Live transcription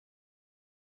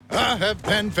I have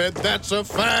PenFed, that's a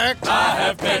fact. I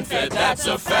have PenFed, that's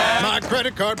a fact. My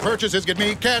credit card purchases get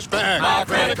me cash back. My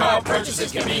credit card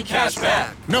purchases give me cash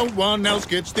back. No one else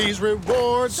gets these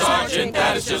rewards. Sergeant,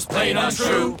 that is just plain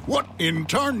untrue. What in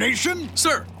tarnation?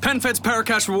 Sir, PenFed's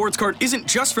Paracash Rewards Card isn't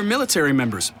just for military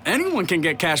members. Anyone can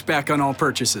get cash back on all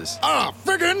purchases. Ah,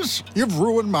 Figgins, you've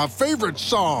ruined my favorite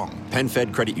song.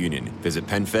 PenFed Credit Union. Visit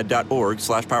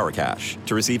PenFed.org/PowerCash.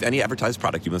 To receive any advertised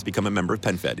product, you must become a member of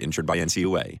PenFed, insured by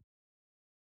NCUA.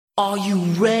 Are you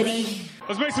ready?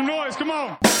 Let's make some noise, come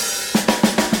on.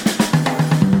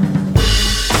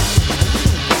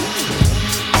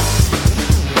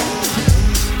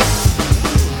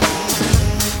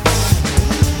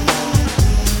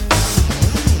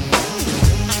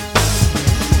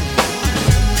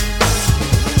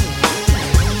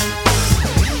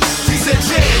 He said,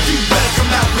 yeah, you better come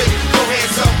out with it. Go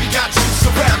hands up, we got you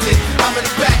surrounded. I'm in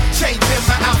the back, changing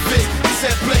my outfit. He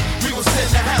said, Blake, we will send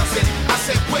the house in. I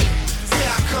said, wait,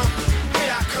 here I come,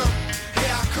 here I come,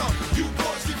 here I come. You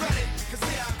boys be ready, cause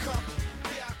here I come,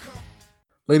 here I come.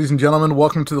 Ladies and gentlemen,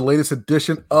 welcome to the latest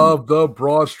edition of the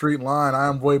Broad Street Line. I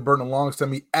am Wade Burton, alongside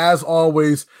me, as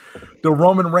always, the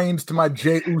Roman Reigns to my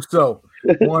Jey Uso,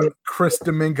 one Chris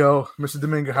Domingo. Mr.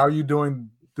 Domingo, how are you doing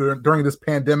during this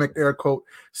pandemic, air quote,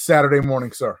 Saturday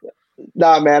morning, sir?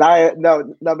 Nah, man.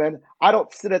 Man. I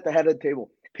don't sit at the head of the table.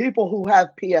 People who have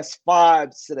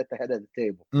PS5 sit at the head of the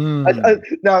table.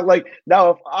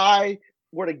 Now, if I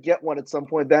were to get one at some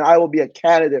point, then I will be a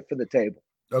candidate for the table.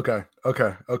 Okay.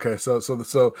 So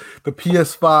the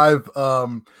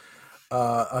PS5,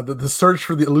 the search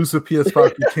for the elusive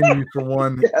PS5 continues for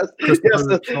one. Yes.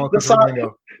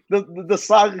 The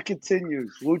saga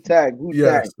continues. Wu-Tang.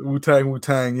 Yes,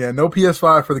 Wu-Tang. Yeah, no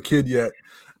PS5 for the kid yet.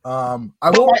 But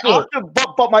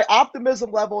my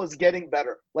optimism level is getting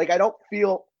better. Like, I don't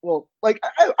feel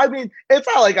I mean, it's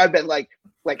not like I've been like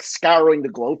scouring the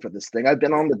globe for this thing. I've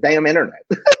been on the damn internet.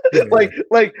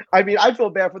 I mean, I feel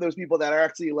bad for those people that are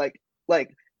actually like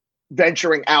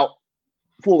venturing out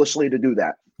foolishly to do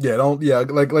that.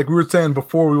 Like we were saying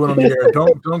before we went on the air,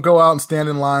 don't go out and stand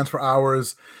in lines for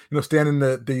hours, stand in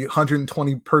the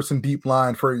 120 person deep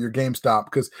line for your GameStop,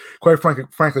 because quite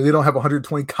frankly, they don't have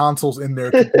 120 consoles in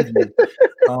there to give you.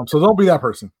 So don't be that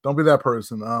person.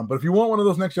 But if you want one of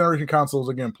those next generation consoles,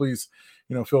 again, please,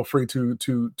 feel free to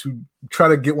try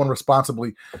to get one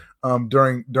responsibly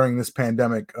during this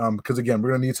pandemic, because again, we're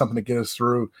going to need something to get us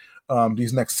through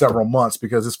these next several months,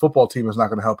 because this football team is not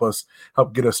going to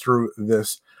help get us through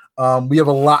this. We have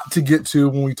a lot to get to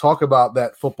when we talk about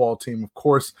that football team. Of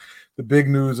course, the big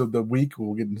news of the week,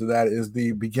 we'll get into that, is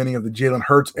the beginning of the Jalen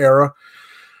Hurts era.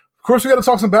 Of course, we got to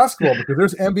talk some basketball, because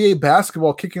there's NBA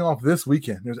basketball kicking off this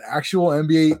weekend. There's actual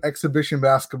NBA exhibition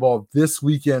basketball this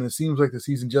weekend. It seems like the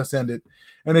season just ended,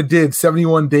 and it did.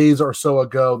 71 days or so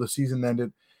ago, the season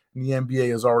ended, and the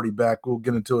NBA is already back. We'll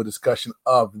get into a discussion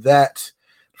of that.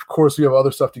 Of course, we have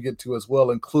other stuff to get to as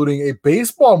well, including a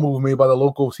baseball move made by the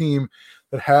local team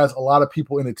that has a lot of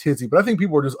people in a tizzy. But I think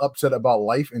people are just upset about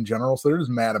life in general, so they're just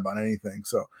mad about anything.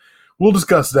 So we'll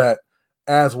discuss that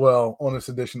as well on this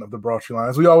edition of the Broad Street Line.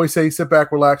 As we always say, sit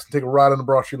back, relax, and take a ride on the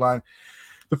Broad Street Line.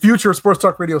 The future of Sports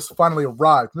Talk Radio has finally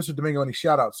arrived. Mr. Domingo, any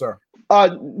shout-outs, sir?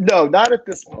 No, not at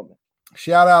this moment.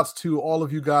 Shout-outs to all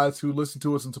of you guys who listen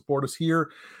to us and support us here,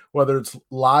 whether it's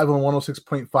live on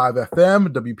 106.5 FM,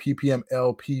 WPPM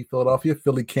LP Philadelphia,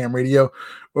 Philly Cam Radio,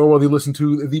 or whether you listen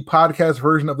to the podcast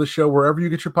version of the show wherever you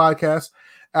get your podcasts,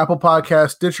 Apple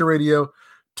Podcasts, Stitcher Radio,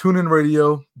 TuneIn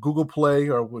Radio, Google Play,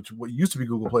 or what used to be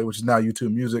Google Play, which is now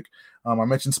YouTube Music. I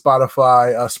mentioned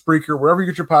Spotify, Spreaker, wherever you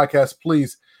get your podcasts,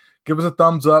 please give us a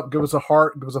thumbs up, give us a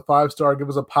heart, give us a 5-star, give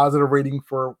us a positive rating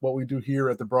for what we do here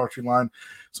at the Broad Street Line,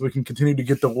 so we can continue to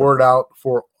get the word out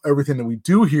for everything that we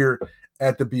do here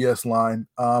at the BS Line.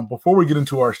 Before we get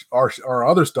into our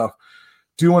other stuff,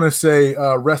 do want to say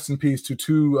rest in peace to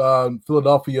two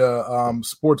Philadelphia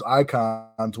sports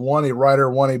icons, one a writer,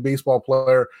 one a baseball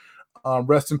player.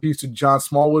 Rest in peace to John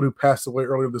Smallwood, who passed away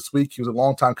earlier this week. He was a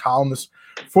longtime columnist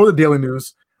for the Daily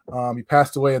News. He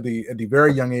passed away at the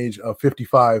very young age of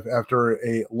 55 after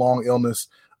a long illness.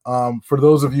 For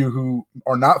those of you who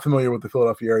are not familiar with the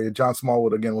Philadelphia area, John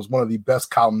Smallwood, again, was one of the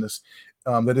best columnists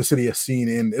that the city has seen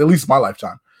in at least my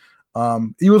lifetime.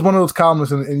 He was one of those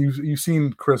columnists, and you've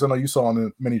seen, Chris, I know you saw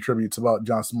in many tributes about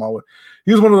John Smallwood.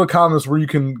 He was one of the columnists where you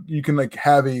can like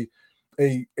have a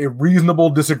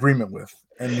reasonable disagreement with.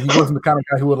 And he wasn't the kind of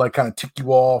guy who would like kind of tick you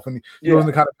off, and he wasn't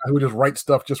the kind of guy who would just write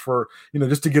stuff just for,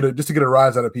 just to get a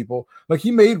rise out of people. Like, he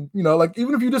made, like,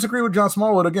 even if you disagree with John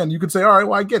Smallwood, again, you could say, all right,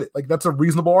 well, I get it. Like, that's a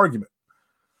reasonable argument.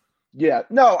 Yeah,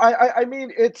 no, I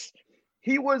mean,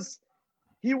 he was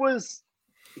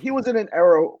he was in an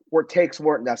era where takes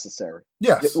weren't necessary.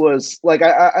 Yes. It was like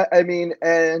I mean,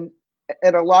 and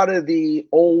a lot of the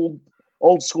old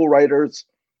school writers,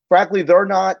 frankly, they're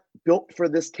not built for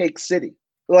this take city,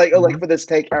 like for this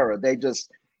take era.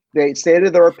 They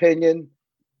stated their opinion.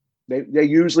 They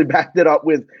usually backed it up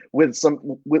with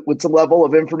some level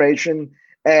of information,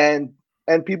 and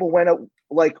people went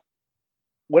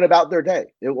about their day.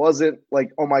 It wasn't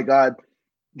like, oh my God,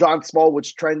 John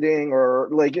Smallwood's trending, or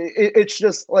like it's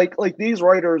just like these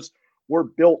writers were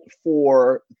built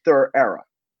for their era.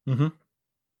 Mm-hmm.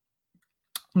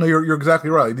 No, you're exactly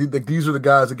right. These are the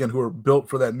guys again who are built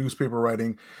for that newspaper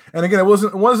writing. And again, it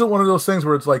wasn't one of those things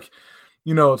where it's like,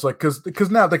 it's like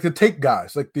because now like the take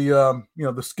guys, like the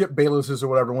the Skip Baylesses or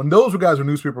whatever. When those guys were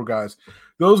newspaper guys,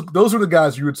 those were the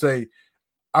guys you would say,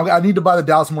 I need to buy the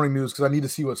Dallas Morning News because I need to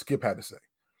see what Skip had to say.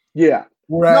 Yeah.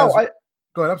 Whereas,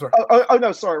 go ahead. I'm sorry. Oh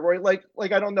no, sorry, Roy. Like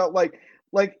I don't know. Like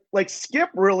Skip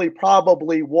really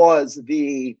probably was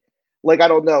the I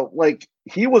don't know. Like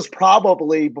he was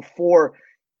probably before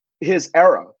his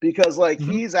era, because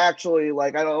he's actually I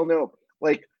don't know.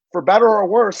 Like for better or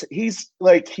worse, he's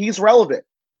relevant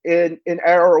in an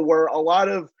era where a lot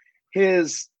of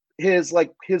his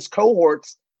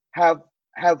cohorts have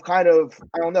kind of,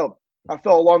 I don't know, I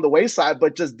fell along the wayside,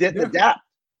 but just didn't adapt.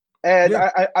 And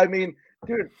I mean,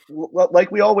 dude,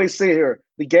 like we always say here,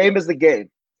 the game is the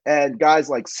game. And guys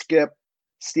like Skip,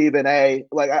 Stephen A,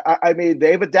 I mean,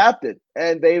 they've adapted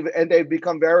and they've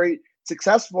become very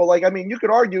successful. Like, I mean, you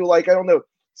could argue, I don't know,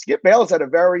 Skip Bayless had a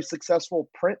very successful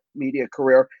print media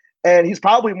career, and he's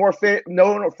probably more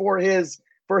known for his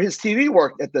TV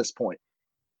work at this point.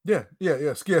 Yeah.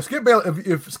 Skip Bayless.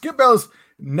 If Skip Bayless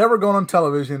never gone on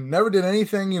television, never did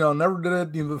anything, never did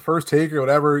it, the First Take or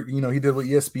whatever, he did with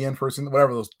ESPN first, and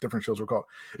whatever those different shows were called.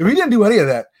 If he didn't do any of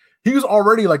that, he was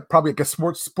already probably a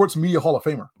sports media Hall of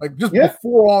Famer,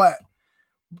 before all that.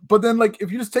 But then,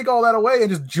 if you just take all that away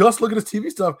and just look at his TV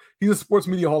stuff, he's a sports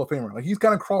media Hall of Famer. He's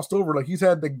kind of crossed over. He's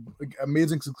had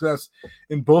amazing success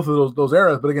in both of those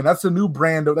eras. But again, that's a new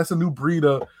brand. That's a new breed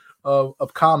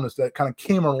of columnists that kind of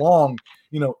came along,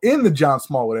 in the John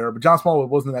Smallwood era. But John Smallwood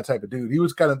wasn't that type of dude. He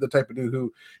was kind of the type of dude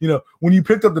who, when you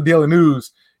picked up the Daily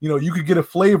News, you could get a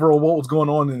flavor of what was going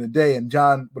on in the day, and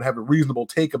John would have a reasonable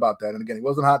take about that. And again, he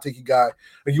wasn't a hot takey guy.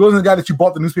 He wasn't the guy that you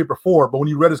bought the newspaper for, but when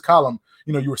you read his column,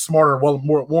 you were smarter and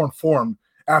more informed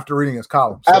after reading his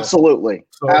column. So, absolutely.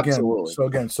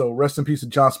 So rest in peace to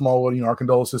John Smallwood. Our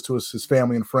condolences to his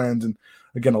family and friends. And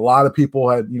again, a lot of people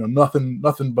had, nothing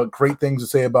but great things to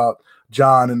say about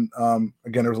John. And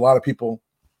again, there's a lot of people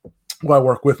who I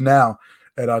work with now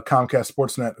at Comcast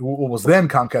Sportsnet, who was then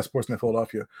Comcast Sportsnet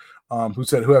Philadelphia,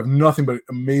 who have nothing but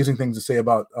amazing things to say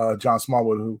about John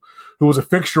Smallwood, who was a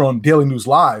fixture on Daily News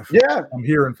Live,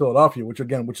 here in Philadelphia, which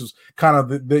is kind of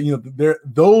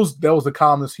that was the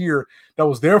columnist here that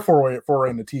was their foray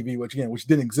into TV, which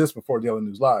didn't exist before Daily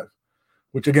News Live,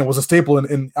 which again was a staple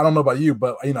in I don't know about you,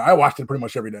 but I watched it pretty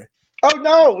much every day. Oh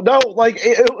no,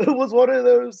 it was one of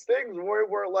those things where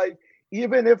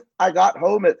even if I got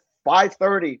home at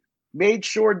 5:30, made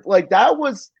sure that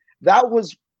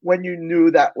was when you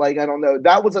knew that I don't know,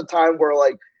 that was a time where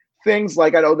things I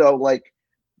don't know,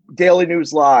 Daily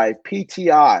News Live,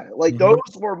 PTI, those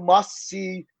were must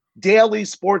see daily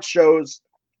sports shows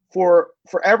for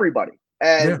everybody.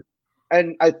 And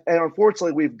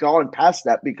unfortunately we've gone past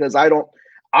that, because I don't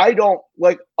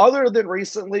other than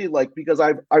recently, because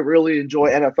I really enjoy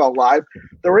NFL Live,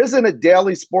 there isn't a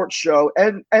daily sports show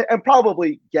and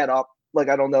probably Get Up,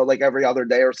 I don't know, every other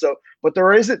day or so, but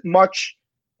there isn't much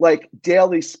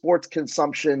daily sports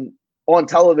consumption on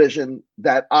television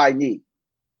that I need.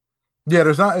 Yeah,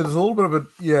 there's not. It's a little bit of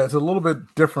it's a little bit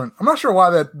different. I'm not sure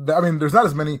why that. I mean, there's not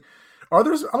as many. I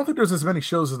don't think there's as many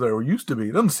shows as there used to be.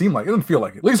 It doesn't feel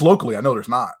like it. At least locally, I know there's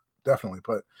not, definitely.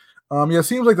 But it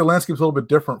seems like the landscape's a little bit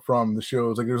different from the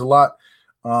shows. There's a lot.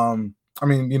 I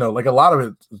mean, a lot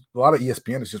of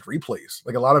ESPN is just replays.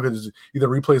 A lot of it is either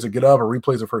replays of Get Up or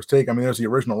replays of First Take. I mean, there's the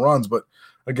original runs, but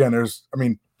again, there's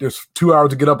 2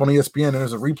 hours to Get Up on ESPN, and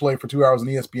there's a replay for 2 hours on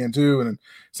ESPN too, and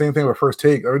same thing with First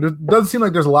Take. It doesn't seem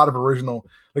like there's a lot of original,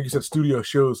 like you said, studio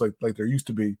shows like there used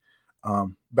to be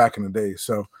back in the day.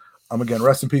 So, again,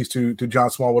 rest in peace to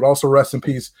John Smallwood. Also, rest in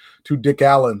peace to Dick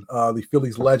Allen, the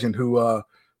Phillies legend, who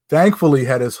thankfully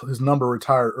had his number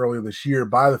retired earlier this year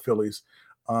by the Phillies.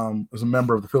 As a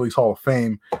member of the Phillies Hall of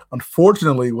Fame.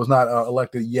 Unfortunately, was not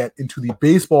elected yet into the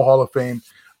Baseball Hall of Fame.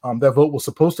 That vote was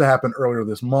supposed to happen earlier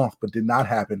this month, but did not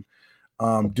happen.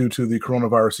 due to the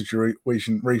coronavirus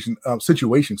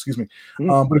situation. Excuse me.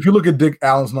 But if you look at Dick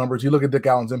Allen's numbers, you look at Dick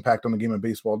Allen's impact on the game of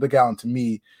baseball. Dick Allen, to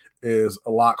me, is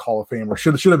a lock Hall of Famer.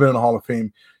 Should have been in the Hall of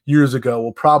Fame years ago.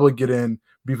 Will probably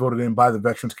be voted in by the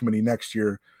Veterans Committee next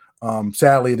year.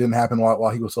 Sadly, it didn't happen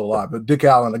while he was still alive. But Dick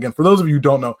Allen, again, for those of you who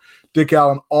don't know, Dick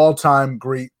Allen, all-time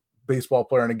great baseball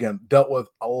player, and again, dealt with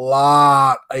a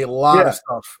lot of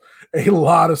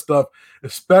stuff,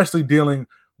 especially dealing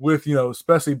with,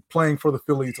 especially playing for the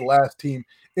Phillies, the last team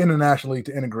in the National League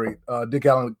to integrate. Dick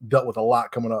Allen dealt with a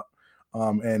lot coming up,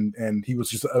 and he was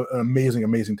just an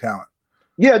amazing talent.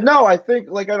 Yeah, no, I think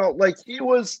he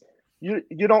was.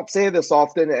 You don't say this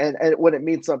often, and when it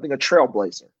means something, a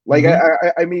trailblazer. Like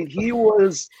I mean, he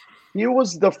was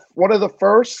the one of the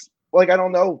first,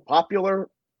 popular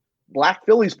Black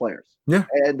Phillies players. Yeah,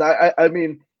 and I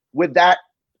mean, with that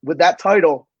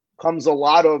title comes a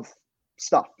lot of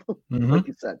stuff, like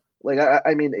you said. Like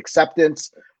I mean,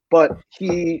 acceptance, but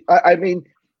he's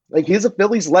a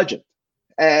Phillies legend,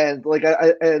 and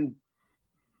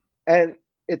and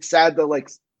it's sad to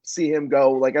see him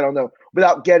go,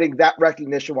 without getting that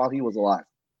recognition while he was alive.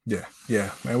 Yeah.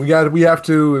 And we have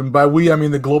to, and by we, I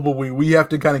mean the global we have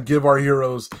to kind of give our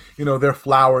heroes, their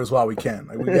flowers while we can.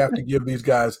 We have to give these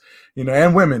guys,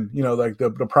 and women,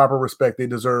 the proper respect they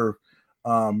deserve,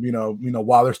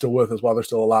 while they're still with us, while they're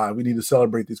still alive. We need to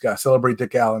celebrate these guys, celebrate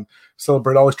Dick Allen,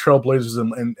 celebrate all these trailblazers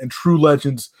and true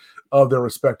legends of their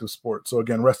respective sports. So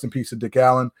again, rest in peace to Dick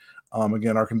Allen.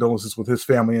 Again, our condolences with his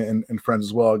family and friends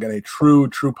as well. Again, a true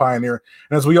pioneer.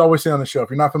 And as we always say on the show, if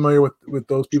you're not familiar with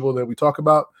those people that we talk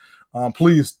about,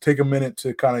 please take a minute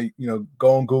to kind of,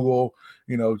 go on Google,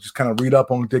 just kind of read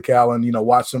up on Dick Allen,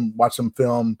 watch some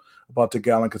film about Dick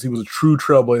Allen, because he was a true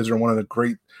trailblazer and one of the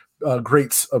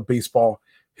greats of baseball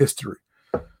history.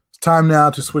 It's time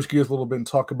now to switch gears a little bit and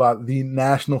talk about the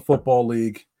National Football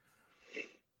League.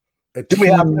 Do we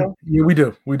have to? Yeah, we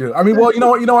do. I mean, well, you know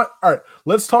what? All right,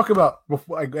 let's talk about,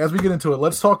 as we get into it,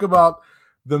 let's talk about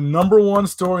the number one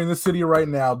story in the city right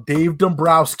now, Dave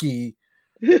Dombrowski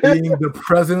being the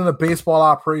president of baseball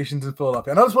operations in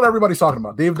Philadelphia. I know that's what everybody's talking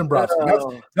about, Dave Dombrowski.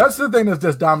 That's the thing that's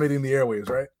just dominating the airwaves,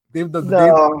 right? Dave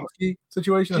Dombrowski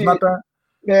situation is not that?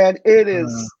 Man, it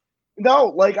is.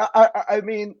 No, I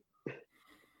mean,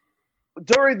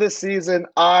 during this season,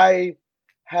 I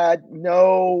had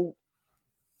no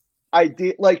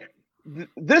idea.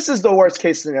 This is the worst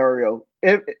case scenario.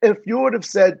 If you would have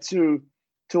said to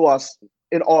us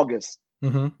in August,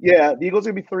 yeah, the Eagles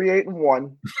are gonna be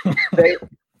 3-8-1.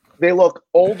 They look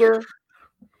older.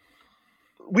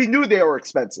 We knew they were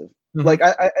expensive.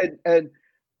 I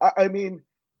mean,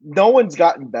 no one's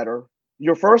gotten better.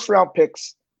 Your first round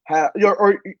picks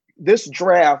this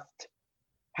draft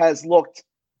has looked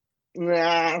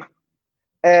and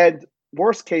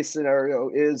worst case scenario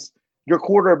is your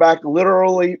quarterback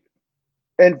literally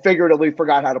and figuratively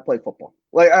forgot how to play football.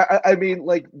 I mean,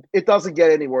 it doesn't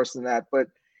get any worse than that. But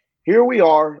here we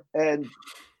are, and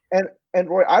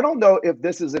Roy, I don't know if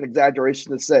this is an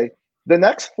exaggeration to say the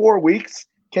next 4 weeks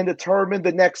can determine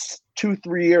the next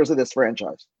 2-3 years of this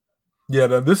franchise. Yeah,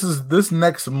 this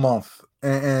next month,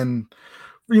 and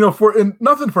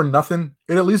nothing for nothing,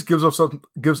 it at least gives us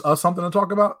something to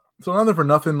talk about. So nothing for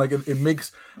nothing, it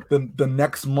makes the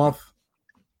next month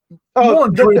more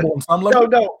enjoyable on some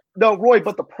level. No, Roy.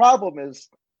 But the problem is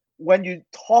when you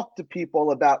talk to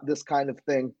people about this kind of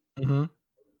thing,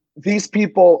 these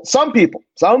people, some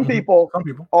people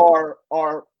are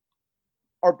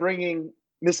bringing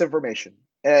misinformation,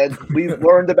 and we've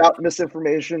learned about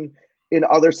misinformation in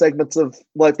other segments of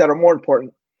life that are more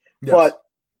important. Yes. But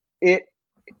it,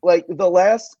 the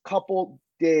last couple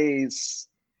days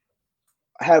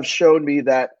have shown me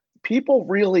that people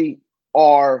really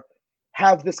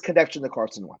have this connection to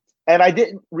Carson Wentz. And I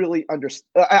didn't really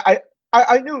understand.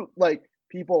 I knew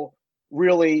people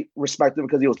really respect him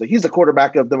because he's the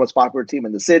quarterback of the most popular team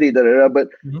in the city. But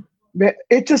man,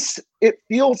 it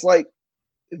feels like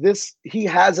he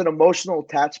has an emotional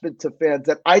attachment to fans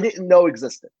that I didn't know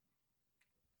existed.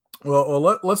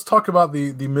 Well, let's talk about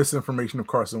the misinformation of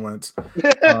Carson Wentz.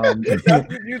 That's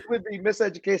used with the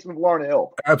miseducation of Lauryn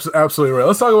Hill. Absolutely right.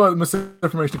 Let's talk about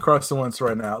misinformation of Carson Wentz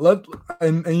right now.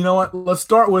 And you know what? Let's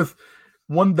start with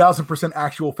 1,000%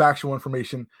 actual factual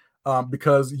information,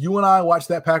 because you and I watched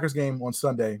that Packers game on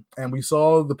Sunday, and we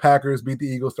saw the Packers beat the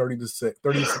Eagles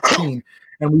 30-16,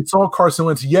 and we saw Carson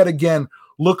Wentz yet again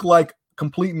look like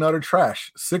complete and utter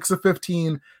trash. 6 of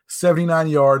 15, 79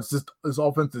 yards. This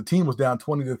offensive team was down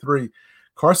 20-3.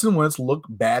 Carson Wentz looked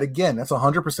bad again. That's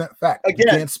 100% fact. Again,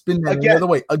 you can't spin that any other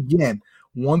way. Again,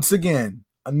 once again,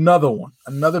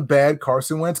 another bad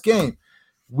Carson Wentz game.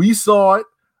 We saw it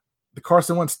The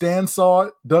Carson Wentz stand saw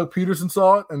it. Doug Peterson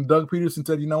saw it, and Doug Peterson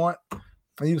said, "You know what?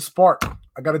 I need a spark.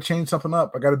 I got to change something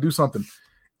up. I got to do something."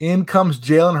 In comes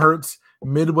Jalen Hurts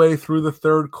midway through the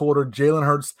third quarter. Jalen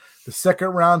Hurts, the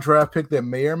second-round draft pick that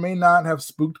may or may not have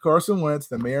spooked Carson Wentz,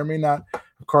 that may or may not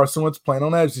have Carson Wentz playing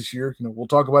on edge this year. We'll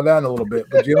talk about that in a little bit.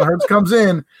 But Jalen Hurts comes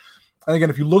in, and again,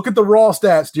 if you look at the raw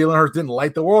stats, Jalen Hurts didn't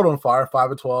light the world on fire,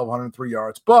 5 of 12, 103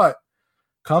 yards, but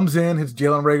comes in, hits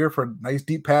Jalen Reagor for a nice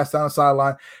deep pass down the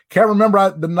sideline. Can't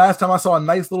remember the last time I saw a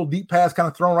nice little deep pass kind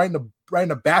of thrown right in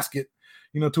the basket,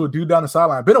 to a dude down the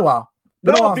sideline. Been a while.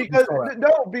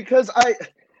 Because I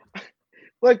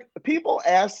like people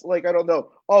ask, like, I don't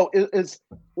know. Oh, is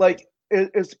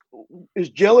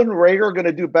Jalen Reagor going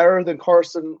to do better than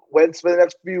Carson Wentz for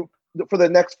the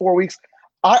next 4 weeks?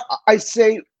 I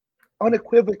say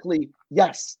unequivocally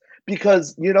yes,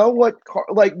 because you know what?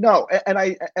 No, and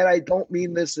I don't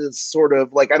mean this as sort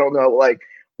of like I don't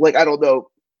know,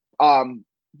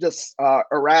 just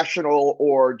irrational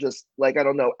or just like I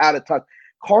don't know, out of touch.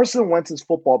 Carson Wentz's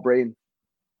football brain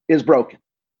is broken.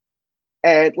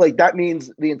 And like that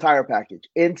means the entire package.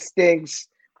 Instincts,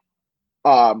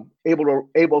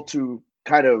 able to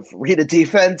kind of read a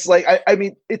defense. Like I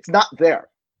mean, it's not there.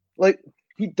 Like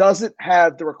he doesn't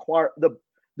have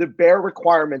the bare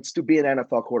requirements to be an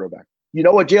NFL quarterback. You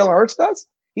know what Jalen Hurts does?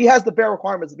 He has the bare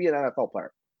requirements to be an NFL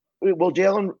player. Will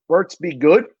Jalen Hurts be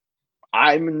good?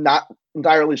 I'm not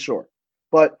entirely sure.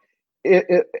 But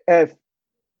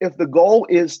if the goal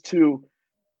is to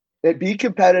be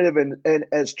competitive and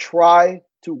as try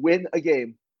to win a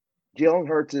game, Jalen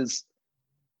Hurts is,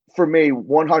 for me,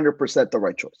 100% the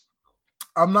right choice.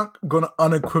 I'm not going to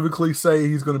unequivocally say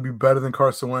he's going to be better than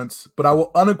Carson Wentz, but I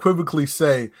will unequivocally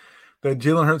say that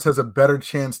Jalen Hurts has a better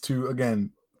chance to,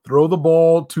 again, throw the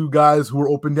ball to guys who are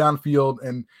open downfield.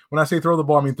 And when I say throw the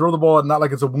ball, I mean throw the ball not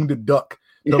like it's a wounded duck.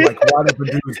 Like wide open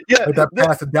dudes, like that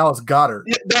pass to Dallas Goedert.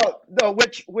 No,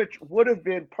 which would have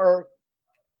been per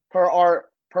our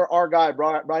guy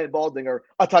Ryan Baldinger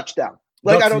a touchdown.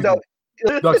 Like Duck I don't season.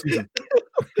 Know. Duck season.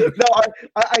 No,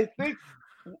 I think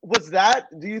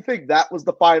do you think that was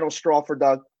the final straw for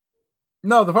Doug?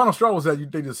 No, the final straw was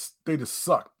that they just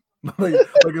sucked.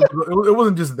 It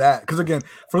wasn't just that. Because again,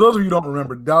 for those of you who don't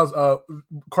remember,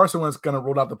 Carson Wentz kind of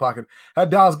rolled out the pocket. Had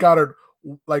Dallas Goedert,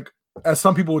 like as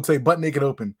some people would say, butt naked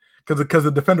open because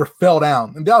the defender fell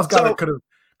down, and Dallas Goedert could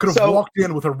have walked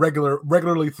in with a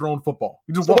regularly thrown football.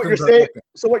 He just walked in.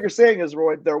 So what you're saying is,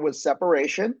 Roy, there was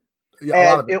separation,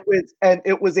 and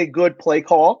it was a good play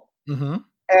call, mm-hmm.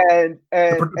 and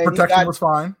the protection was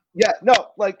fine. Yeah,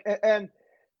 no, and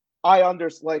I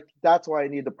understand. That's why I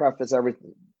need to preface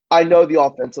everything. I know the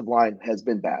offensive line has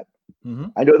been bad. Mm-hmm.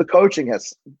 I know the coaching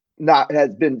has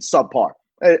been subpar,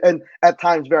 and at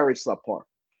times very subpar.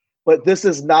 But this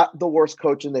is not the worst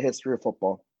coach in the history of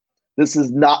football. This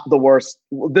is not the worst.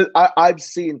 I've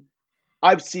seen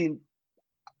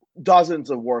dozens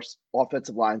of worse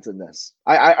offensive lines than this.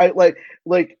 I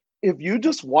like if you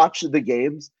just watch the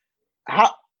games,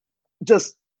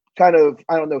 just kind of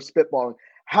I don't know spitballing.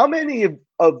 How many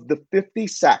of the 50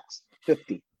 sacks,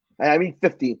 50,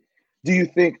 do you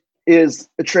think is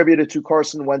attributed to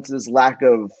Carson Wentz's lack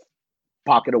of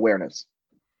pocket awareness?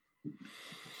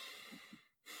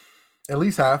 At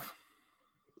least half.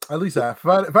 If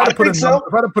I had to put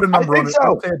a number on it, I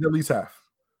would say it's at least half.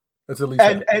 That's at least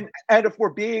half. And if we're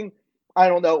being, I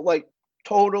don't know, like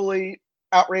totally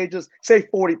outrageous, say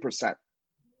 40%.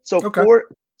 So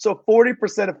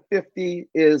 40% of 50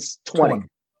 is 20.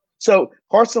 So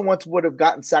Carson Wentz would have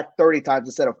gotten sacked 30 times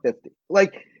instead of 50.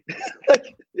 Like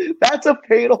that's a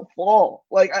fatal flaw.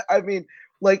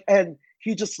 And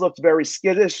he just looks very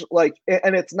skittish.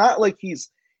 And it's not like he's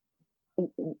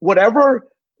whatever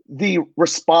the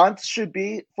response should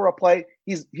be for a play,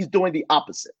 he's doing the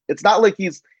opposite. It's not like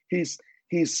he's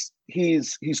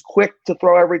quick to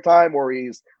throw every time, or he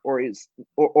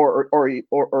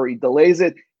delays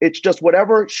it. It's just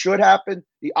whatever should happen,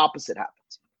 the opposite happens.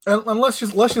 And let's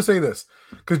just say this,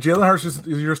 because Jalen Hurts is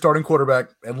your starting quarterback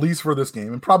at least for this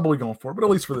game, and probably going for it, but at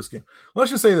least for this game.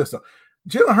 Let's just say this though.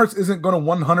 Jalen Hurts isn't going to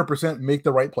 100% make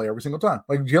the right play every single time.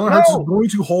 Like Jalen Hurts is going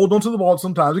to hold onto the ball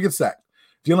sometimes and get sacked.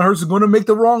 Jalen Hurts is going to make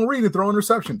the wrong read and throw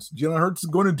interceptions. Jalen Hurts is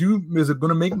going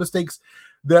to make mistakes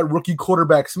that rookie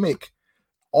quarterbacks make.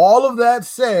 All of that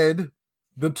said,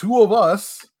 the two of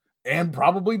us and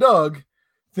probably Doug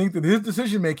think that his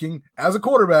decision making as a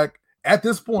quarterback at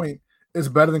this point is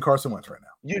better than Carson Wentz right now.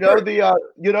 You know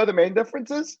the main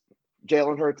difference is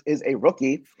Jalen Hurts is a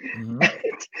rookie. Mm-hmm.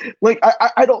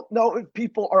 I don't know if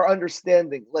people are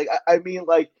understanding.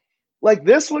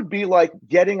 This would be like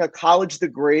getting a college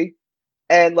degree,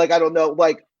 and I don't know,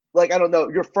 like, I don't know,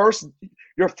 your first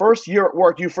year at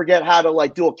work, you forget how to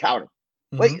like do accounting.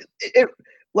 Like it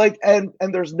like, and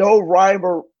there's no rhyme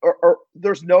or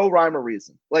there's no rhyme or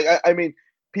reason. Like, I mean,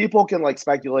 people can like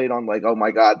speculate on like, oh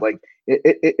my God, like,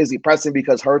 is he pressing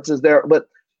because Hurts is there? But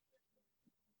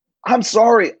I'm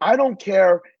sorry, I don't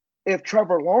care if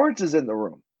Trevor Lawrence is in the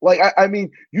room. Like, I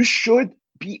mean, you should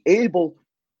be able,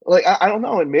 like, I don't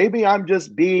know, and maybe I'm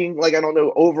just being like, I don't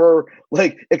know, over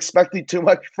like expecting too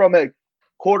much from a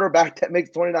quarterback that makes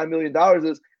 $29 million.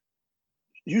 Is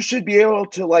you should be able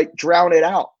to like drown it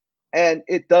out. And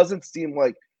it doesn't seem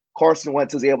like Carson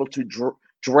Wentz is able to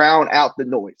drown out the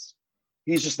noise.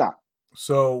 He's just not.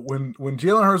 So when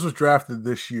Jalen Hurts was drafted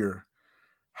this year,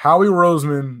 Howie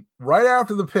Roseman, right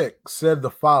after the pick, said the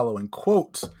following,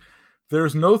 quote,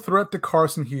 "There's no threat to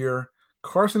Carson here.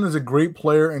 Carson is a great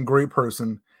player and great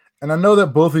person, and I know that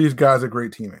both of these guys are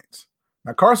great teammates."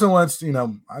 Now, Carson Wentz, I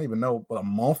don't even know, but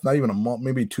not even a month,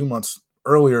 maybe 2 months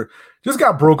earlier, just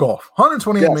got broke off.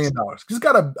 $128 million. Just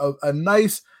got a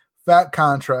nice fat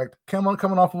contract, coming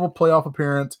off of a playoff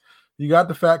appearance. You got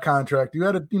the fat contract. You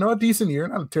had a decent year,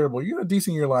 not a terrible. You had a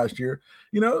decent year last year.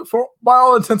 For by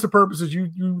all intents and purposes,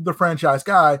 you the franchise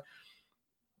guy,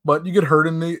 but you get hurt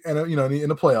in the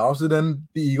playoffs, and then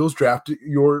the Eagles draft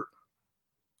your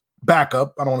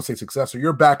backup. I don't want to say successor,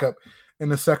 your backup in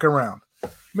the second round.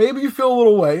 Maybe you feel a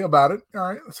little way about it. All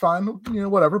right, that's fine.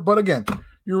 Whatever. But again,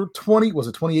 you're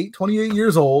 28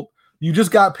 years old. You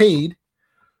just got paid.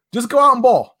 Just go out and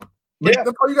ball. Like,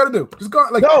 that's all you got to do. Just go.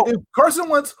 Like, if Carson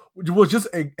Wentz was just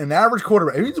an average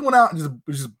quarterback, if he just went out and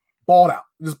just balled out,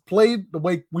 just played the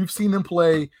way we've seen him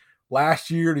play last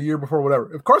year, the year before,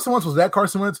 whatever. If Carson Wentz was that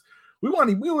Carson Wentz, we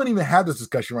wouldn't even have this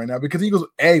discussion right now, because Eagles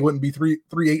A wouldn't be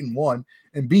 3-8-1,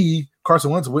 and B, Carson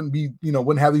Wentz wouldn't be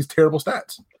wouldn't have these terrible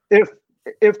stats.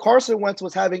 If Carson Wentz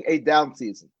was having a down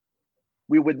season,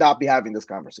 we would not be having this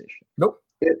conversation. Nope.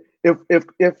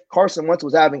 If Carson Wentz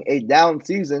was having a down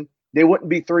season, they wouldn't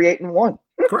be 3-8-1.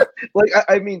 Correct. Like,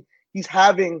 I mean, he's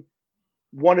having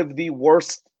one of the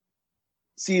worst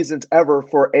seasons ever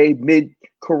for a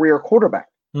mid-career quarterback.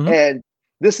 And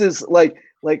this is like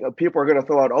people are going to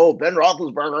throw out, oh, Ben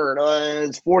Roethlisberger,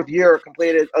 his fourth year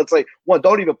completed. It's like, well,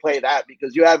 don't even play that,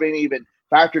 because you haven't even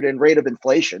factored in rate of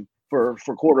inflation for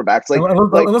quarterbacks.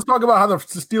 Let's talk about how the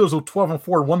Steelers were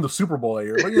 12-4 won the Super Bowl that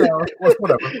year. But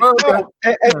whatever.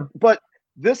 But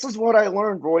this is what I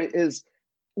learned, Roy, is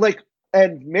like,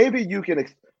 and maybe you can,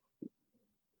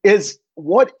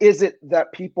 what is it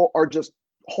that people are just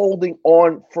holding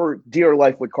on for dear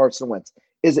life with Carson Wentz?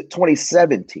 Is it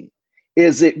 2017?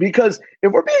 Is it, because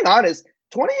if we're being honest,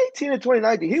 2018 and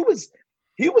 2019,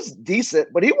 he was decent,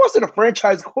 but he wasn't a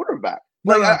franchise quarterback.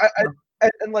 Like,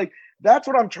 and like, that's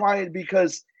what I'm trying,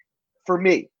 because for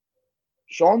me,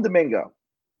 Sean Domingo,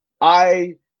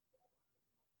 if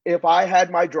I had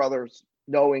my druthers,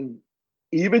 knowing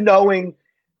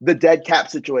the dead cap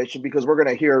situation, because we're going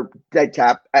to hear dead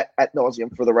cap at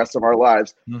nauseum for the rest of our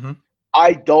lives,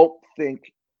 I don't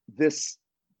think this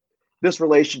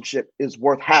relationship is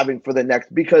worth having for the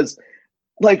next, because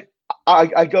like,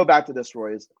 I go back to this,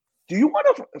 Roy, is, do you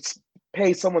want to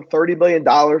pay someone $30 million,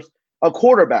 a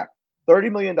quarterback,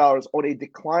 $30 million on a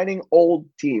declining old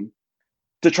team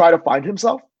to try to find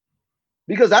himself?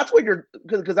 Because that's what you're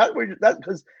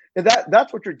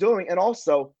doing. And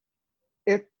also,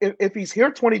 if he's here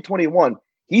 2021,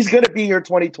 he's going to be here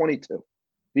 2022,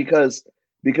 because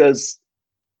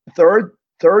third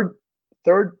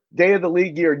day of the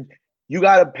league year, you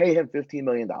got to pay him $15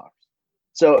 million.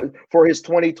 So for his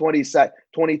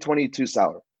 2022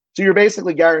 salary. So you're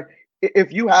basically guaranteed,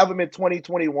 if you have him in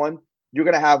 2021, you're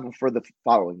going to have him for the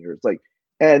following years. Like,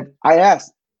 and I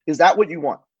asked, is that what you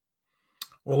want?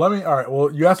 Well, all right.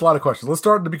 Well, you asked a lot of questions. Let's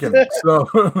start at the beginning.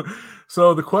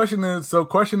 So the question is,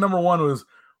 question number one was,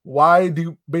 why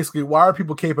are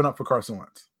people caping up for Carson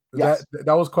Wentz? Yes.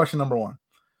 That was question number one.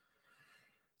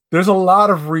 There's a lot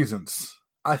of reasons.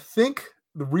 I think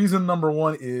the reason number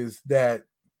one is that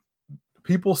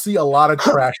people see a lot of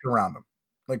trash around them.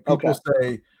 Like, people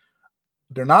say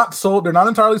they're not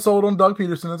entirely sold on Doug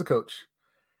Peterson as a coach.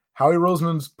 Howie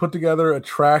Roseman's put together a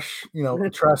trash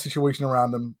situation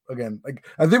around him. Again, like,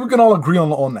 I think we can all agree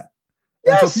on that.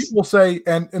 Yes. And so people say,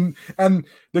 and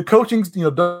the coaching,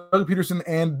 Doug Peterson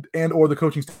and or the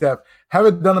coaching staff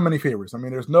haven't done him any favors. I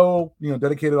mean, there's no,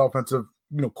 dedicated offensive,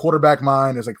 quarterback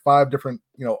mind. There's like 5 different,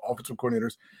 offensive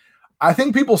coordinators. I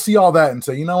think people see all that and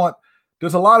say, you know what?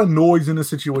 There's a lot of noise in this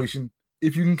situation.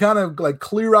 If you can kind of like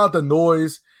clear out the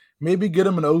noise, maybe get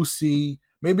him an OC,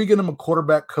 maybe get him a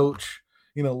quarterback coach,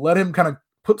 let him kind of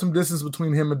put some distance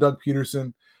between him and Doug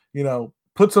Peterson,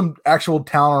 put some actual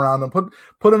talent around them.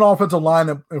 Put an offensive line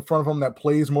in front of them that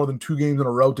plays more than 2 games in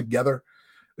a row together.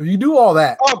 If you do all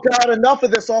that, oh God, enough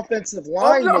of this offensive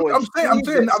line noise.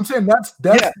 I'm saying that's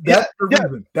the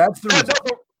reason. That's the reason.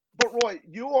 But Roy,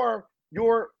 you're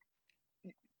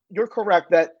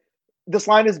correct that this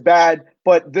line is bad,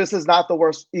 but this is not the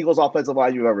worst Eagles offensive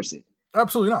line you've ever seen.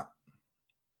 Absolutely not.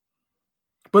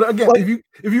 But again, I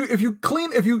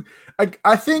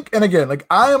think, and again, like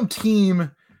I am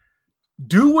team,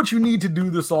 do what you need to do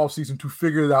this offseason to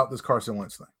figure out this Carson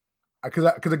Wentz thing.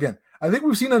 Because again, I think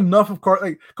we've seen enough of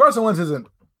Carson Wentz isn't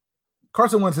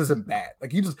bad.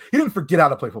 Like he didn't forget how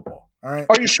to play football. All right.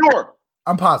 Are you sure?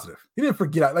 I'm positive. He didn't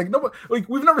forget. Like nobody, like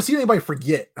we've never seen anybody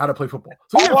forget how to play football.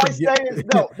 So all I say is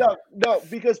no,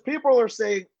 because people are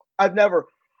saying I've never.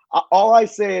 All I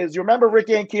say is, you remember Rick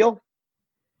Ankiel?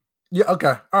 Yeah.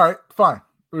 Okay. All right. Fine.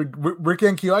 Rick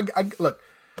Ankiel. Look,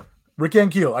 Rick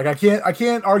Ankiel. Like I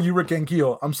can't argue Rick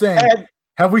Ankiel. I'm saying,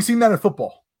 have we seen that in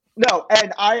football? No.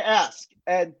 And I ask,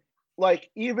 and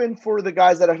like even for the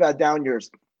guys that have had down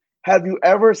years, have you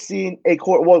ever seen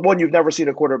you've never seen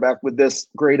a quarterback with this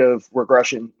great of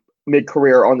regression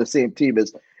mid-career on the same team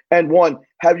as, and one,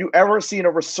 have you ever seen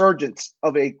a resurgence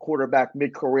of a quarterback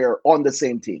mid-career on the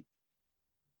same team?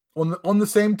 On the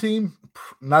same team?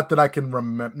 Not that I can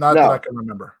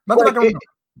remember.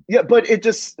 Yeah, but it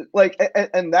just like,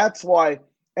 and that's why,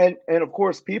 and of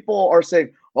course, people are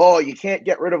saying, "Oh, you can't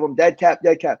get rid of him, dead cap."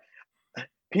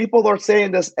 People are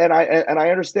saying this, and I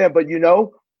understand, but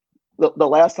the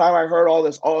last time I heard all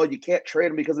this, oh, you can't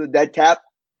trade him because of the dead cap,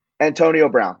 Antonio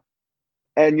Brown,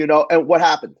 and and what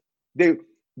happened? They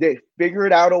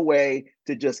figured out a way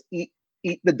to just eat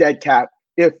the dead cap.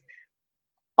 If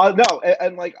I'll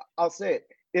say it,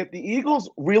 if the Eagles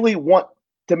really want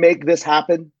to make this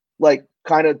happen, like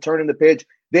kind of turning the page,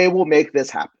 they will make this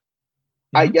happen.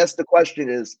 Mm-hmm. I guess the question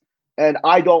is, and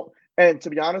to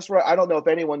be honest, Roy, I don't know if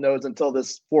anyone knows until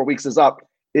this 4 weeks is up,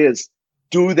 is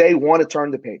do they want to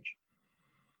turn the page?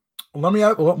 Let me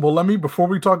before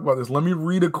we talk about this, let me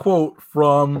read a quote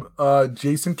from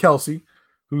Jason Kelce,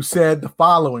 who said the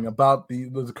following about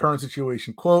the current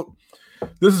situation. Quote,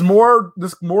 This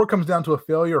more comes down to a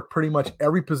failure of pretty much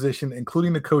every position,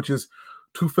 including the coaches,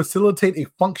 to facilitate a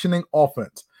functioning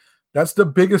offense. That's the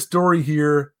biggest story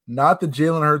here, not that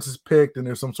Jalen Hurts is picked and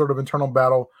there's some sort of internal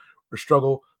battle or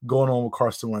struggle going on with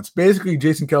Carson Wentz. Basically,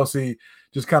 Jason Kelce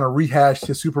just kind of rehashed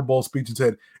his Super Bowl speech and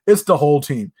said, it's the whole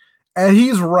team. And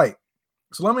he's right.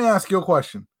 So let me ask you a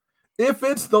question. If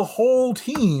it's the whole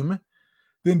team,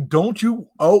 then don't you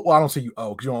owe, well, I don't say you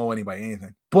owe because you don't owe anybody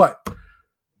anything, but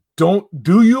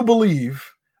do you believe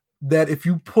that if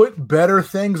you put better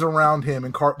things around him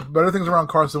and better things around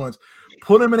Carson Wentz,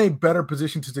 put him in a better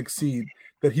position to succeed,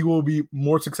 that he will be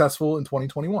more successful in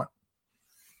 2021?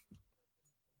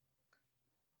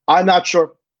 I'm not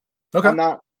sure. Okay. I'm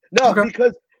not. No, okay.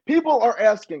 Because people are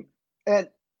asking, and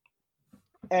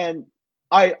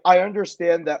I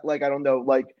understand that, like, I don't know,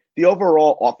 like the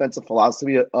overall offensive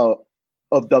philosophy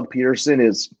of Doug Peterson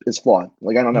is flawed.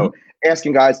 Like, I don't know,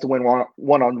 asking guys to win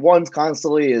one-on-ones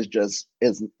constantly is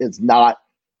not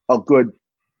a good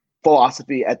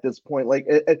philosophy at this point. Like,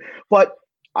 but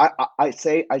I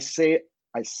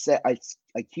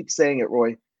keep saying it,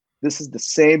 Roy. This is the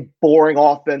same boring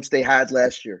offense they had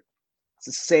last year. It's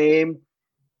the same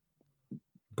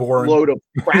boring load of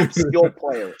crap skill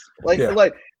players. Like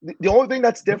the only thing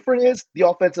that's different is the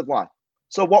offensive line.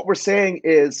 So what we're saying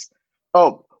is,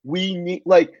 we need,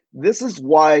 like, this is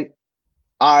why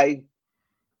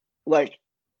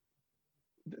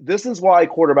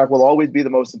quarterback will always be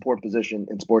the most important position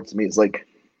in sports to me. It's like,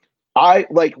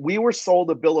 we were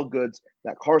sold a bill of goods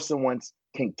that Carson Wentz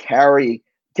can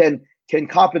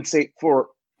compensate for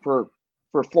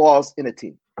flaws in a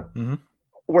team. Mm-hmm.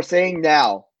 We're saying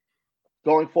now,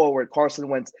 going forward, Carson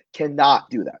Wentz cannot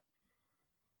do that.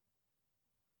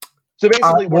 So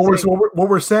basically, what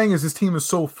we're saying is his team is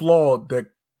so flawed that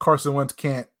Carson Wentz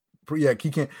can't. Yeah, he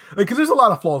can't. Because there's a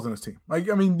lot of flaws in his team. Like,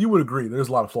 I mean, you would agree there's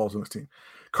a lot of flaws in his team.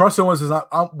 Carson Wentz is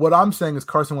not. What I'm saying is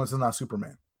Carson Wentz is not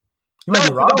Superman. He might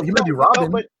be Robin. He might be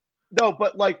Robin.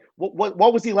 But like,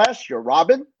 what was he last year?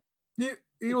 Robin? Yeah,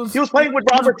 he was playing with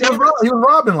Robert. He was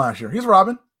Robin last year. He's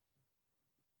Robin.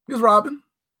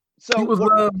 So he was.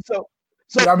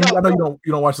 I know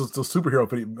you don't watch those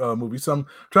superhero movies, so I'm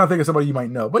trying to think of somebody you might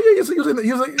know. But yeah, he was a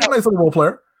nice little role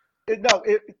player. No,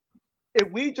 if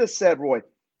we just said, Roy,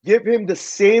 give him the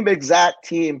same exact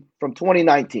team from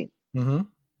 2019,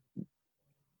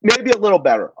 maybe a little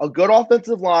better, a good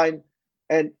offensive line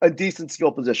and a decent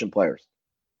skill position players,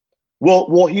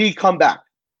 will he come back?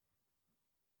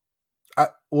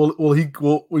 Will he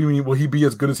be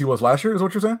as good as he was last year? Is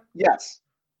what you're saying? Yes.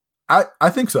 I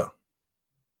think so.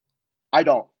 I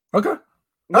don't. Okay.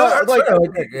 No, That's like, fair.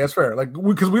 That's fair. Like,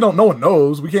 because we don't, no one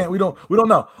knows. We don't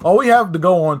know. All we have to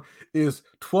go on is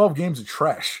 12 games of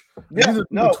trash. Yeah, These are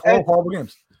no, 12 horrible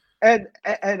games. And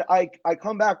I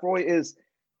come back, Roy, is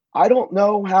I don't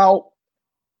know how,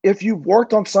 if you've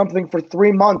worked on something for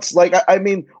 3 months, like, I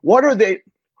mean, what are they?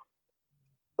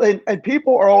 And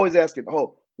people are always asking,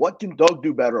 oh, what can Doug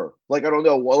do better? Like, I don't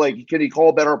know. Well, like, can he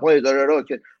call better plays? I don't know.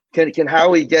 Can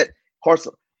Howie get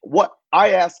Carson? What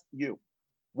I ask you,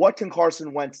 what can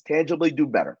Carson Wentz tangibly do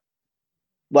better?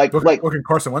 What can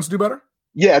Carson Wentz do better?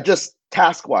 Yeah, just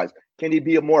task wise. Can he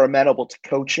be more amenable to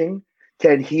coaching?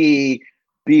 Can he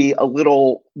be a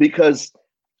little because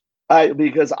I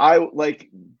was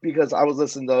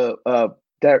listening to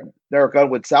Derek Gunn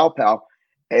with Sal Pal.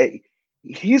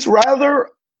 He's rather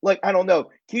I don't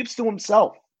know, keeps to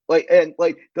himself.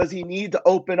 Does he need to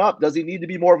open up? Does he need to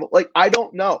be more of I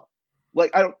don't know. When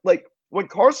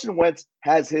Carson Wentz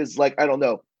has his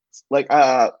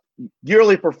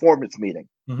yearly performance meeting.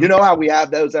 Mm-hmm. You know how we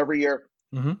have those every year?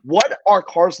 Mm-hmm. What are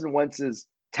Carson Wentz's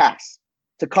tasks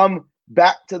to come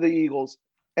back to the Eagles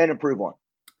and improve on?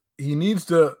 He needs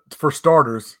to, for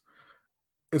starters,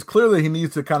 it's clear that he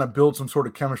needs to kind of build some sort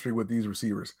of chemistry with these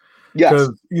receivers. Yes.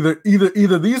 Because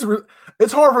either these,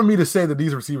 it's hard for me to say that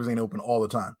these receivers ain't open all the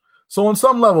time. So on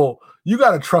some level, you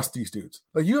got to trust these dudes.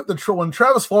 Like you have to when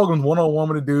Travis Fulgham's 1-on-1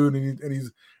 with a dude and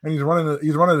he's running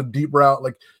a deep route.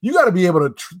 Like you got to be able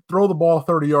to throw the ball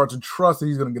 30 yards and trust that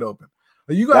he's going to get open.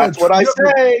 Like, That's what I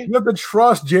say. You have to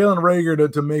trust Jalen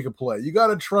Reagor to make a play. You got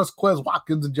to trust Quez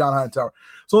Watkins and John Hightower.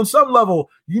 So on some level,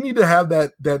 you need to have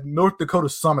that North Dakota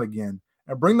summit again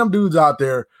and bring them dudes out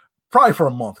there probably for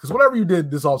a month, because whatever you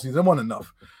did this offseason, it wasn't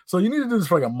enough. So you need to do this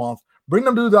for like a month. Bring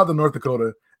them dudes out to North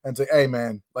Dakota and say, hey,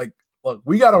 man, look,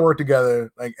 we got to work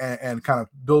together and kind of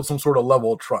build some sort of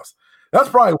level of trust. That's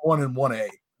probably 1 and 1A.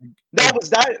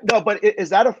 But is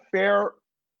that a fair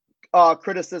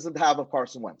criticism to have of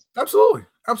Carson Wentz? Absolutely.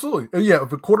 Yeah,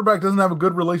 if a quarterback doesn't have a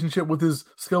good relationship with his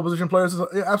skill position players,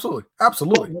 absolutely.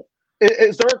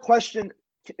 Is there a question?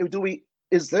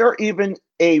 Is there even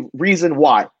a reason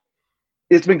why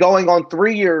it's been going on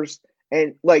 3 years?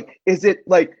 And is it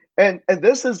and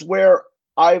this is where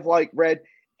I've read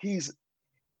he's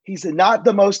not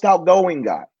the most outgoing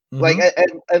guy. Mm-hmm.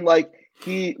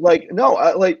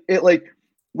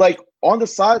 On the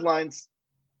sidelines,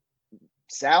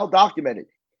 Sal documented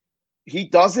he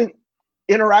doesn't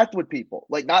interact with people,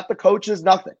 not the coaches,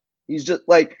 nothing. He's just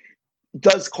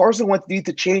does Carson Wentz need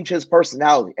to change his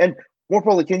personality? And more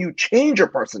importantly, can you change your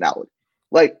personality?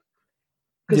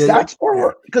 Because that's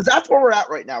where we're at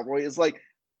right now, Roy. Is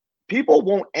people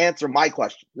won't answer my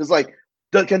question. It's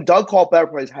can Doug call better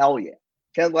plays? Hell yeah.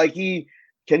 Can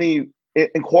he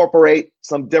incorporate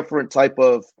some different type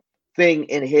of thing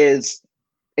in his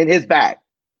bag?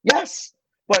 Yes.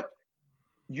 But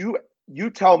you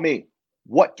tell me,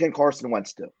 what can Carson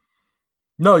Wentz do?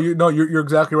 No, you're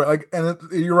exactly right.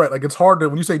 You're right. It's hard to,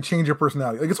 when you say change your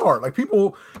personality, it's hard.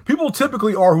 People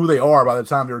typically are who they are by the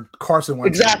time they're Carson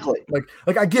Wentz. Exactly.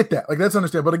 I get that. That's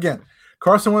understand. But again,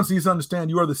 Carson Wentz needs to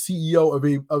understand you are the CEO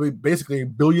of a basically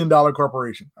 $1 billion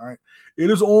corporation. All right.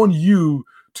 It is on you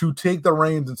to take the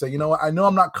reins and say, you know what, I know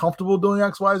I'm not comfortable doing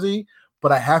X, Y, Z,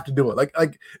 but I have to do it.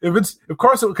 If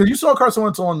Carson, because you saw Carson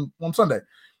Wentz on Sunday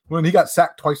when he got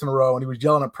sacked twice in a row and he was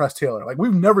yelling at Press Taylor.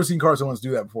 We've never seen Carson Wentz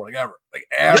do that before, ever.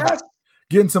 Yes.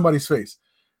 Get in somebody's face.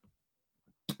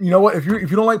 You know what? If you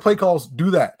don't like play calls,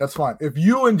 do that. That's fine. If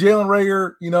you and Jalen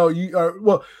Reagor,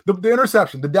 the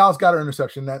interception, the Dallas Goedert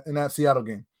interception in that Seattle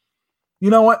game. You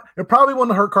know what? It probably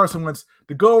wouldn't hurt Carson Wentz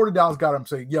to go over to Dallas Goedert and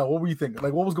say, "Yo, what were you thinking?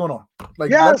 What was going on?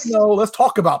 Yes. Let's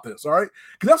talk about this, all right?"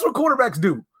 Because that's what quarterbacks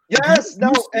do. Yes,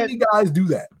 guys do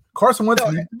that. Carson Wentz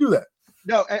needs to do that.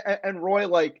 No, and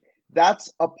Roy,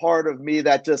 that's a part of me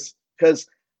that just because,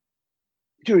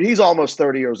 dude, he's almost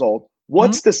 30 years old.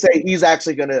 What's to say he's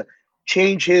actually going to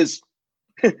change his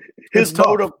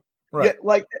mode of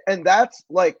right? And that's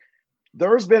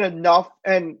there's been enough,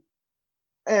 and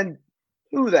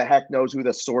who the heck knows who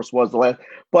the source was the last,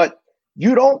 but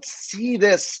you don't see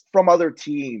this from other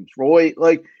teams, Roy.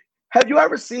 Have you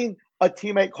ever seen a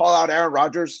teammate call out Aaron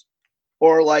Rodgers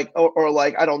or I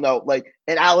don't know,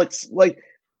 and Alex,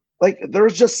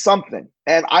 there's just something,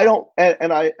 and I don't,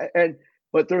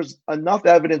 but there's enough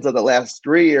evidence of the last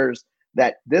 3 years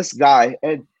that this guy,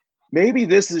 and maybe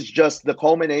this is just the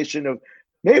culmination of,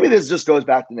 maybe this just goes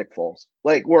back to Nick Foles,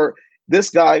 where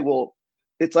this guy will,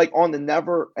 it's on the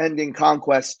never-ending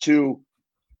conquest to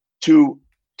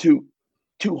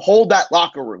hold that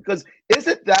locker room. Because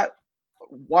isn't that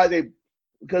why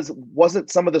because wasn't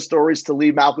some of the stories to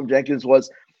leave Malcolm Jenkins was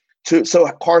so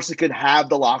Carson could have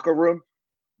the locker room.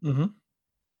 Mm-hmm.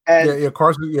 And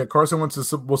Carson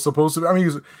was supposed to. I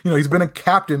mean, he's been a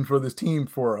captain for this team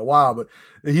for a while, but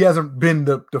he hasn't been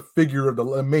the figure of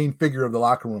the main figure of the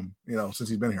locker room, since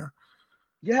he's been here.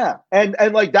 Yeah, and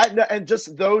like that, and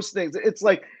just those things. It's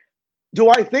like, do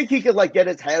I think he could like get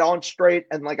his head on straight?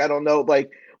 And like, I don't know, like,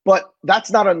 but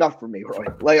that's not enough for me, Roy.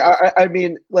 Like, I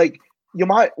mean, like, you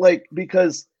might like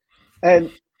because,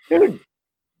 and dude,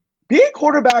 being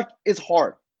quarterback is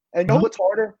hard, and you know what's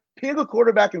harder? Being a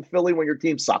quarterback in Philly when your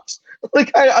team sucks.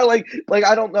 Like I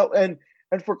don't know. And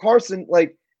for Carson,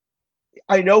 like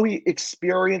I know he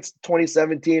experienced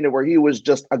 2017 and where he was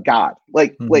just a god,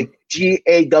 like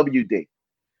GAWD.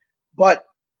 But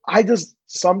I just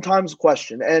sometimes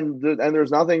question, and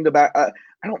there's nothing to back. I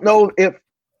don't know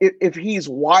if he's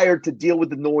wired to deal with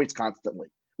the noise constantly.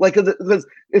 Like because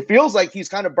it feels like he's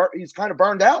kind of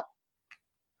burned out.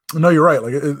 No, you're right.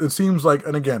 Like it seems like,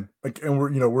 and again, like, and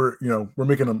we're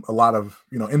making a lot of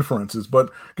inferences,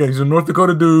 but again, he's a North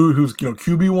Dakota dude who's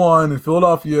QB1 in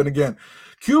Philadelphia, and again,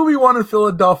 QB1 in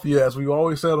Philadelphia, as we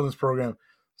always said on this program,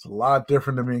 it's a lot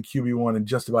different than being QB1 in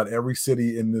just about every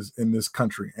city in this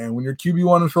country. And when you're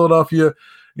QB1 in Philadelphia,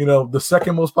 the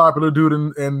second most popular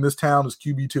dude in this town is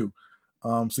QB2.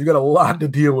 So you got a lot to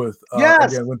deal with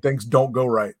again when things don't go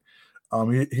right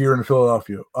here in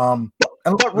Philadelphia.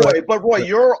 But Roy,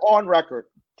 you're on record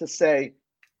to say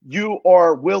you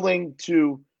are willing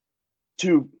to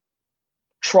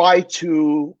try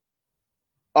to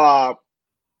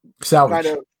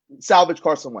salvage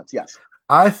Carson Wentz. Yes,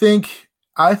 I think,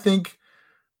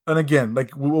 and again, like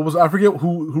what was I forget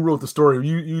who wrote the story?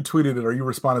 You tweeted it or you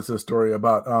responded to the story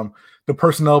about the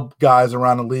personnel guys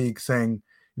around the league saying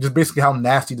just basically how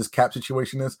nasty this cap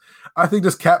situation is. I think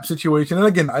this cap situation, and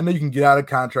again, I know you can get out of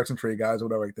contracts and trade guys or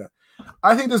whatever like that.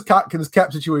 I think this cap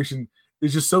situation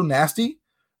is just so nasty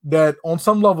that on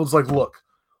some levels, like, look,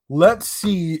 let's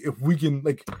see if we can,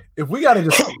 like, if we got to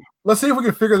just, let's see if we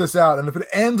can figure this out. And if it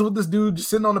ends with this dude just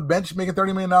sitting on the bench making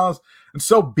 $30 million, and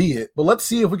so be it. But let's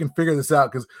see if we can figure this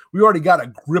out because we already got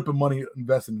a grip of money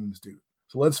invested in this dude.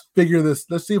 So let's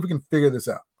see if we can figure this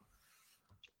out.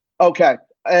 Okay.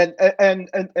 And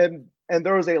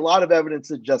there was a lot of evidence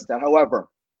to suggest that. However,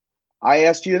 I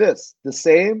asked you this, the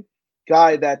same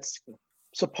guy that's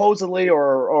supposedly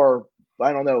or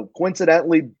I don't know,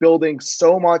 coincidentally building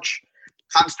so much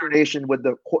consternation with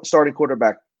the starting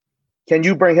quarterback. Can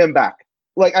you bring him back?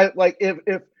 If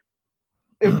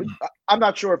I'm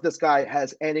not sure if this guy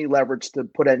has any leverage to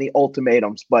put any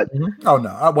ultimatums, but oh no,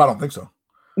 I don't think so.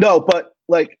 No, but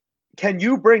like, can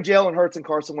you bring Jalen Hurts and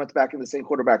Carson Wentz back in the same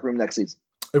quarterback room next season?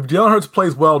 If Jalen Hurts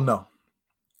plays well, no.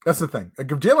 That's the thing.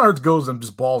 Like if Jalen Hurts goes and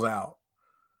just balls out,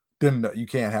 then you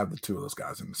can't have the two of those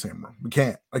guys in the same room. You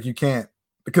can't.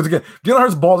 Because again, if Jalen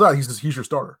Hurts balls out, he's your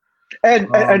starter.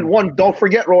 And one, don't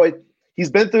forget, Roy, he's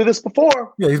been through this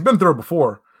before. Yeah, he's been through it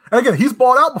before. And again, he's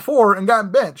balled out before and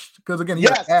gotten benched because again,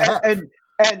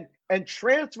 and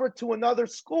transferred to another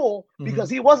school because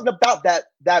he wasn't about that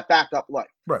backup life.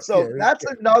 Right. So that's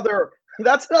another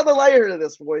layer to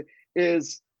this, boy.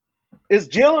 Is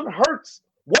Jalen Hurts?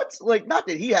 What's like? Not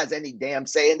that he has any damn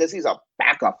say in this. He's a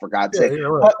backup for God's sake.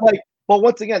 Right. But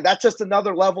once again, that's just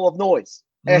another level of noise.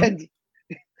 And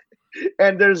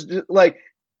there's like,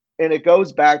 and it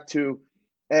goes back to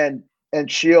and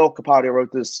Sheil Kapadia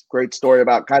wrote this great story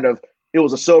about kind of it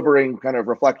was a sobering kind of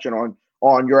reflection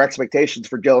on your expectations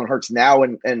for Jalen Hurts now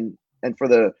and for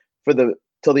the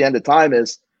till the end of time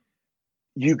is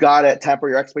you got to temper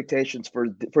your expectations for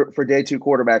day two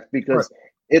quarterback because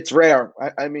it's rare.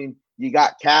 I mean, you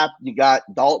got Cap, you got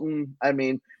Dalton. I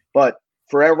mean, but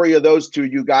for every of those two,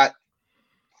 you got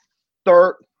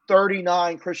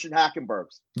 39 Christian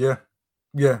Hackenbergs. Yeah.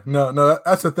 No,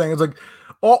 that's the thing. It's like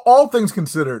all things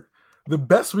considered, the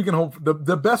best we can hope,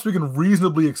 the best we can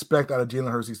reasonably expect out of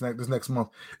Jalen Hurts this next month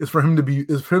is for him to be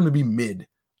mid.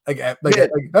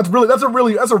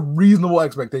 That's a reasonable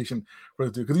expectation for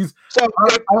this dude because I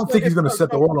don't think he's going to set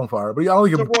the world on fire, but I don't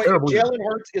think he'll be terrible. If Jalen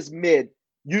Hurts is mid,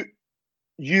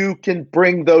 you can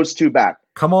bring those two back.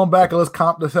 Come on back and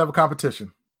let's have a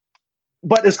competition.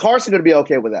 But is Carson going to be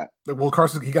okay with that? Well,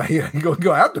 Carson, he gonna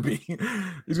have to be.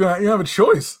 He's gonna have a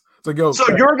choice. It's like, so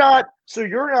you're not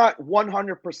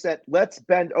 100%. Let's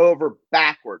bend over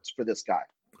backwards for this guy.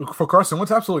 For Carson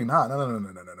Wentz, absolutely not.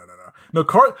 No.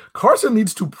 Carson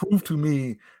needs to prove to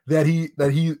me that he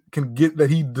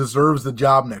deserves the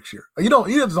job next year. He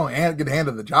doesn't get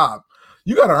handed the job.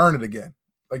 You got to earn it again.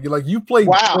 You played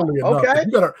poorly enough. Okay.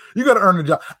 You got to earn the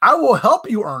job. I will help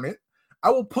you earn it. I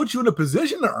will put you in a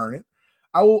position to earn it.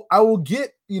 I will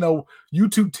get,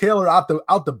 YouTube Taylor out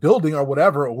the building or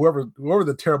whatever, or whoever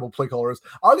the terrible play caller is.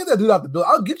 I'll get that dude out the building.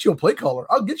 I'll get you a play caller.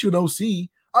 I'll get you an OC.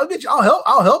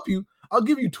 I'll help you. I'll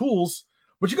give you tools,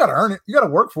 but you got to earn it. You got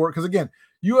to work for it. Because again,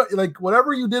 you like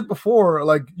whatever you did before,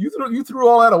 like you threw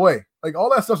all that away. Like all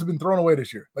that stuff's been thrown away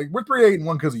this year. Like we're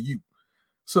 3-8-1 because of you.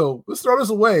 So let's throw this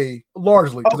away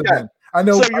largely. Okay. Again, I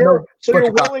know. You're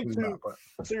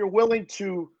willing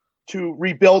to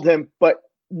rebuild him, but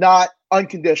not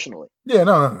unconditionally. Yeah,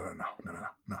 no.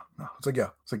 It's like, yo,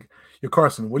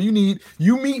 Carson, what do you need?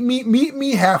 You meet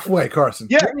me halfway, Carson.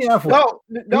 Yeah, meet me halfway.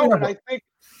 No, and I think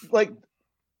like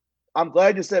I'm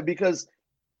glad you said, because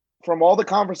from all the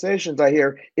conversations I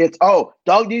hear, it's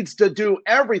Doug needs to do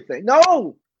everything.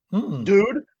 No,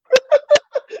 dude.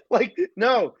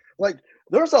 No.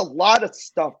 There's a lot of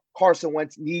stuff Carson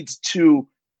Wentz needs to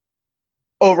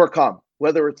overcome,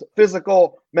 whether it's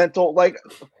physical, mental.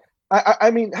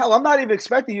 I mean, hell, I'm not even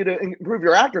expecting you to improve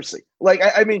your accuracy.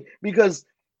 Because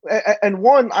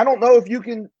one, I don't know if you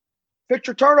can fix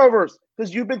your turnovers,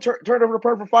 because you've been turnover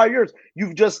prone for 5 years.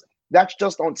 That's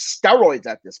just on steroids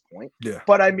at this point. Yeah.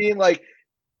 But I mean, my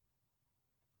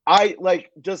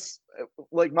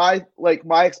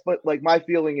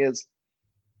feeling is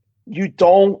you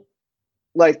don't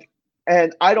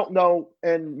and I don't know,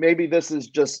 and maybe this is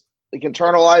just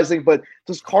internalizing, but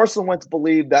does Carson Wentz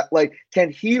believe that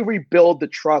can he rebuild the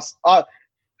trust?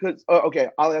 Because okay,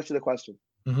 I'll ask you the question: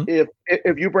 if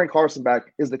you bring Carson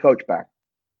back, is the coach back?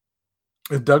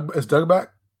 Is Doug back?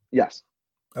 Yes.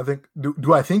 I think.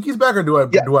 Do I think he's back, or do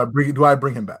I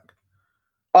bring him back?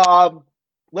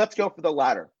 Let's go for the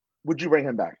latter. Would you bring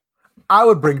him back? I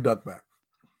would bring Doug back.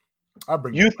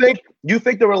 You think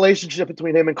the relationship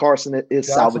between him and Carson is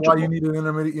salvageable? That's why you need an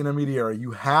intermediary. You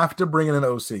have to bring in an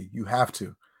OC. You have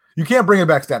to. You can't bring it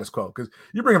back status quo, because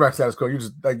you bring it back status quo, you're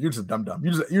just dumb.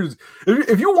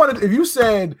 If you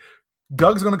said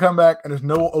Doug's going to come back and there's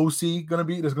no OC going to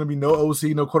be, there's going to be no OC,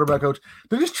 no quarterback coach,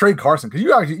 then just trade Carson, because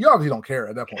you obviously don't care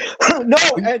at that point.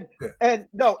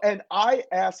 And I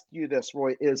ask you this,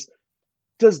 Roy,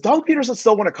 does Doug Peterson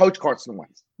still want to coach Carson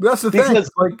Wentz? That's the thing.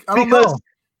 I don't know.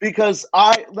 Because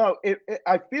I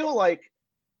feel like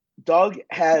Doug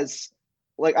has,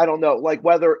 I don't know,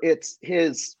 whether it's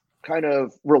his kind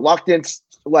of reluctance,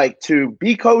 to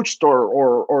be coached,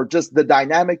 or just the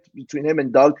dynamic between him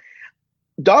and Doug.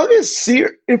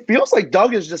 It feels like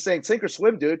Doug is just saying sink or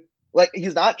swim, dude.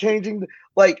 He's not changing.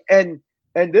 And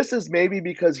this is maybe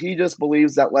because he just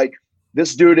believes that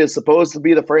this dude is supposed to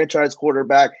be the franchise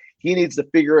quarterback. He needs to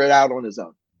figure it out on his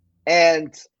own.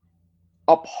 And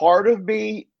a part of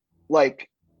me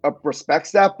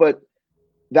respects that, but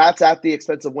that's at the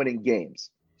expense of winning games.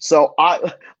 So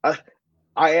I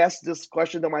ask this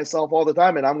question to myself all the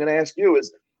time, and I'm going to ask you: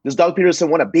 does Doug Peterson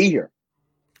want to be here?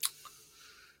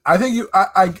 I think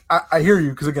I hear you,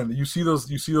 because again, you see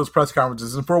those press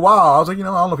conferences, and for a while I was like, I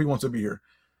don't know if he wants to be here.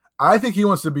 I think he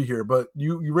wants to be here, but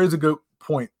you raise a good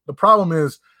point. The problem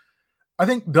is, I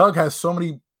think Doug has so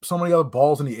many other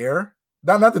balls in the air.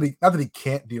 Not that he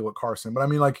can't deal with Carson, but I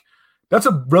mean, that's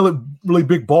a really, really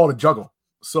big ball to juggle.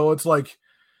 So it's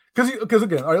because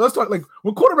again, all right, let's talk when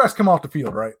quarterbacks come off the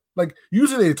field, right?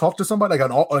 Usually they talk to somebody like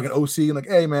an OC and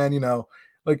hey man,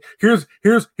 here's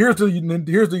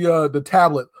the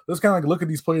tablet. Let's kind of look at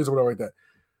these players or whatever like that.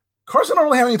 Carson don't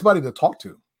really have anybody to talk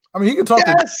to. I mean, he can talk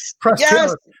to Press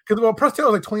Taylor, because Press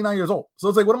Taylor's 29 years old. So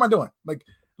it's what am I doing?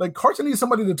 Carson needs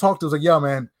somebody to talk to. It's yeah,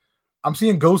 man, I'm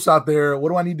seeing ghosts out there. What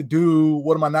do I need to do?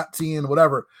 What am I not seeing?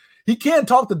 Whatever. He can't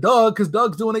talk to Doug because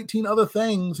Doug's doing 18 other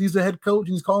things. He's the head coach.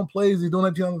 He's calling plays. He's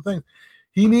doing 18 other things.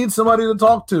 He needs somebody to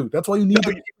talk to. That's why you need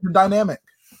the dynamic.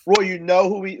 Roy,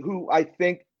 who I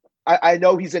think I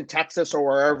know he's in Texas or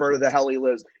wherever the hell he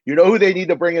lives. You know who they need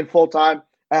to bring in full time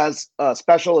as a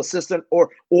special assistant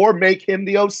or make him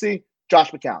the OC?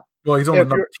 Josh McCown. Well, he's on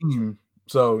another team,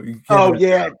 so.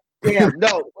 Yeah,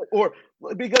 no, or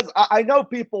because I know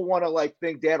people want to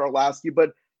think Dan Orlovsky,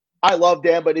 but I love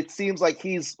Dan, but it seems like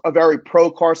he's a very pro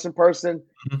Carson person,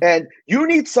 and you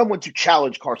need someone to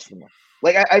challenge Carson Wentz.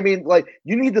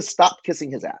 You need to stop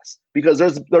kissing his ass, because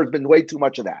there's been way too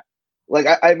much of that.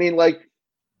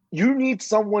 You need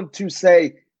someone to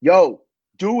say, yo,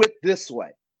 do it this way.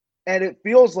 And it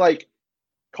feels like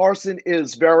Carson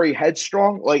is very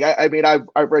headstrong.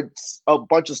 I've read a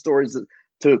bunch of stories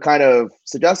to kind of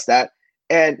suggest that.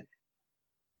 And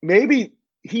maybe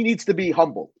he needs to be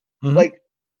humbled.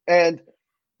 And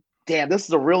damn, this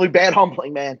is a really bad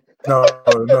humbling, man. No.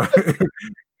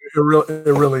 It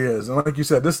really is. And like you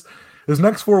said, this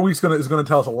next 4 weeks is going to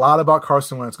tell us a lot about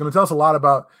Carson Wentz. It's going to tell us a lot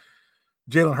about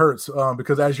Jalen Hurts,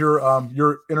 because as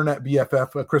your internet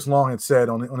BFF Chris Long had said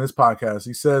on his podcast,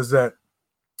 he says that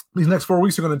these next 4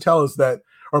 weeks are going to tell us that,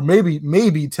 or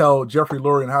maybe tell Jeffrey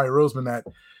Lurie and Howie Roseman that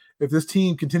if this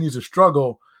team continues to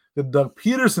struggle, that Doug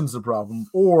Peterson's the problem,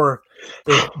 or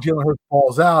if Jalen Hurts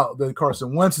falls out, then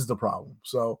Carson Wentz is the problem.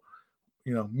 So,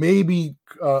 maybe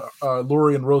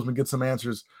Lurie and Roseman get some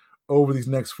answers over these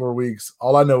next 4 weeks.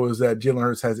 All I know is that Jalen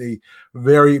Hurts has a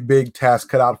very big task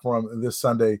cut out for him this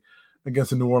Sunday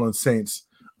against the New Orleans Saints,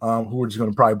 who are just going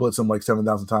to probably blitz him like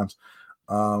 7,000 times.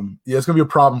 It's going to be a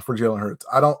problem for Jalen Hurts.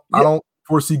 I don't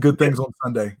foresee good things on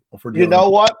Sunday for Jalen. You know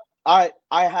what? I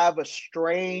have a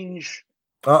strange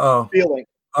feeling.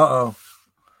 I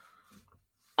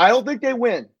don't think they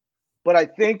win, but I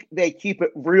think they keep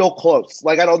it real close.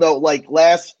 Like, I don't know, like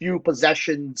last few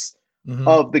possessions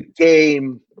of the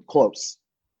game close.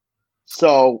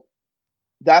 So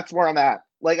that's where I'm at.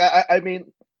 Like, I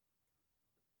mean,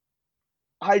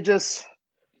 I don't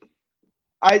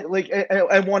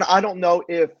know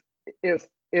if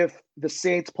the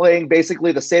Saints playing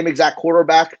basically the same exact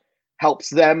quarterback helps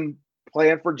them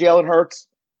plan for Jalen Hurts,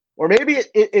 or maybe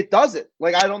it doesn't.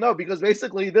 Like, I don't know, because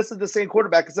basically this is the same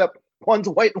quarterback except one's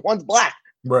white and one's black.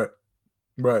 Right.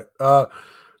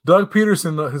 Doug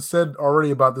Peterson has said already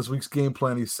about this week's game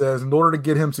plan. He says in order to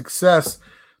get him success,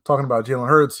 talking about Jalen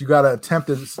Hurts, you got to attempt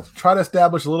to try to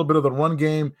establish a little bit of the run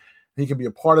game. He can be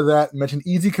a part of that. Mention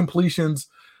easy completions,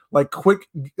 like quick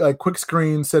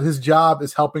screens. Said his job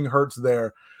is helping Hurts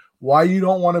there. Why you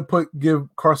don't want to give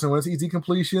Carson Wentz easy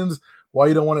completions? Why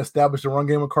you don't want to establish a run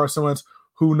game with Carson Wentz?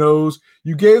 Who knows?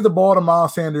 You gave the ball to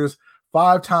Miles Sanders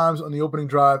 5 times on the opening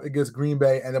drive against Green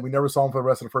Bay, and then we never saw him for the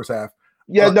rest of the first half.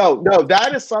 Yeah, no,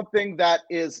 that is something that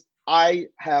is, I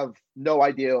have no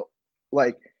idea.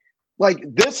 Like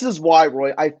this is why,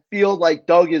 Roy, I feel like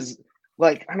Doug is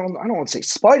like, I don't want to say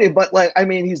spited, but like, I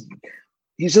mean, he's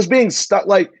just being stuck.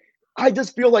 Like, I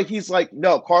just feel like he's like,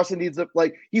 no, Carson needs to,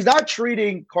 like, he's not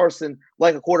treating Carson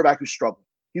like a quarterback who's struggling.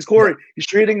 He's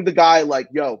treating the guy like,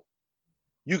 yo,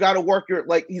 you got to work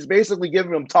like, he's basically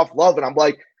giving him tough love. And I'm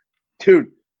like,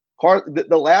 dude,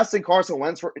 the last thing Carson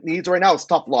Wentz needs right now is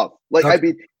tough love. Like, I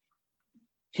mean,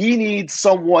 he needs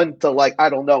someone to, like, I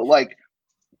don't know, like,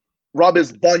 rub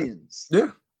his bunions.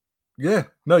 Yeah.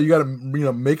 No, you got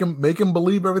to, make him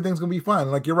believe everything's going to be fine.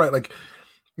 And like, you're right. Like,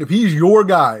 if he's your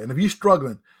guy and if he's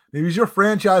struggling, if he's your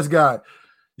franchise guy,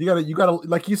 you got to,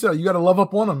 like you said, you got to love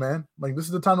up on him, man. Like, this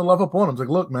is the time to love up on him. It's like,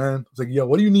 look, man, it's like, yo,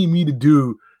 what do you need me to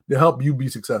do to help you be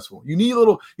successful? You need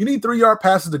 3-yard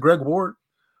passes to Greg Ward.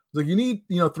 It's like, you need,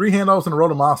 3 handoffs in a row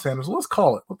to Miles Sanders. Let's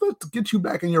call it. Let's get you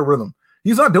back in your rhythm.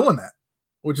 He's not doing that,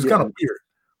 which is kind of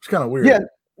weird. Yeah.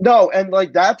 No, and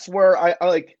like that's where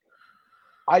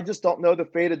I just don't know the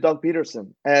fate of Doug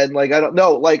Peterson, and like I don't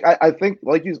know. Like I think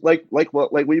like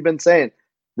we've been saying,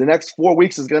 the next 4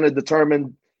 weeks is going to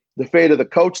determine the fate of the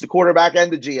coach, the quarterback,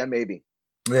 and the GM maybe.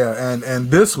 Yeah,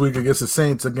 and this week against the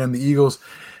Saints, again, the Eagles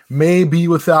may be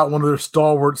without one of their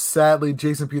stalwarts. Sadly,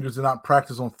 Jason Peters did not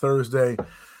practice on Thursday.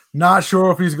 Not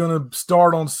sure if he's going to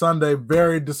start on Sunday.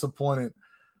 Very disappointed.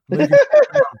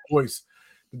 Voice.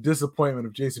 The disappointment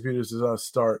of Jason Peters does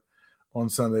start on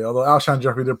Sunday. Although Alshon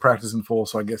Jeffrey did practice in full,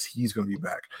 so I guess he's going to be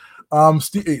back.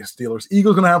 Steelers.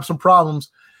 Eagles going to have some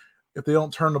problems if they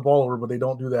don't turn the ball over, but they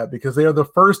don't do that because they are the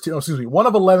first team, one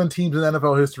of 11 teams in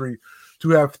NFL history to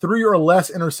have 3 or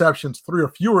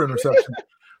fewer interceptions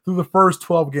through the first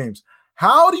 12 games.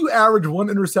 How do you average 1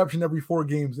 interception every 4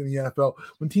 games in the NFL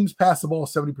when teams pass the ball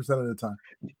 70% of the time?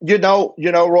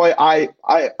 Roy,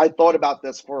 I thought about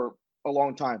this for a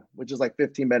long time, which is like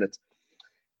 15 minutes.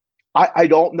 I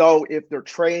don't know if they're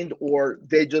trained or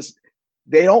they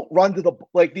don't run to the,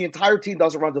 like the entire team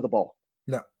doesn't run to the ball.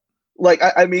 No. Like,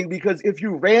 I mean, because if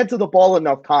you ran to the ball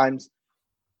enough times,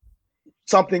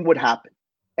 something would happen.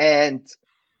 And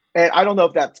I don't know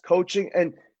if that's coaching.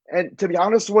 And to be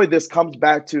honest, Roy, this comes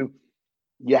back to,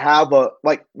 you have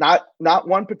not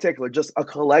one particular, just a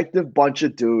collective bunch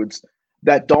of dudes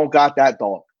that don't got that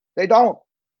dog. They don't.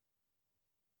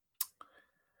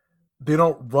 They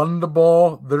don't run the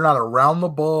ball. They're not around the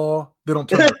ball. They don't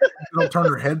turn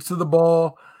their heads to the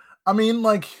ball. I mean,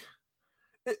 like,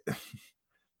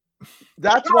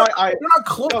 that's why they're not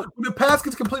close. No, when the pass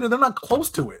gets completed, they're not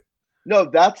close to it. No,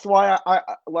 that's why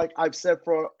I've said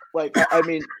for like, I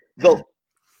mean,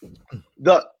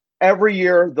 the every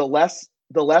year the less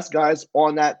guys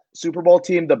on that Super Bowl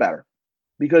team, the better,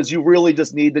 because you really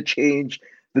just need to change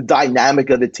the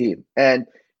dynamic of the team, and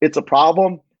it's a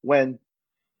problem when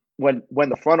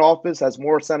the front office has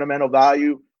more sentimental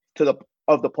value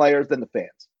of the players than the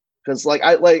fans, because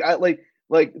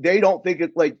they don't think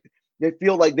it, like they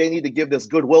feel like they need to give this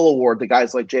goodwill award to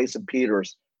guys like Jason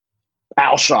Peters,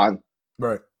 Alshon.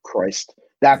 Right. Christ.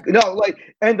 And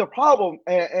the problem,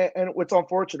 and what's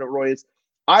unfortunate, Roy, is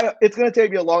it's going to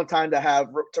take me a long time to have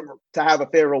a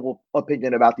favorable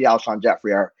opinion about the Alshon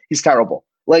Jeffrey era. He's terrible.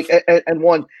 I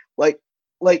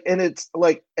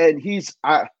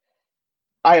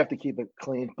have to keep it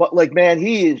clean. But man,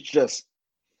 he is just,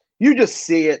 you just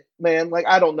see it, man.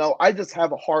 I don't know. I just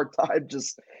have a hard time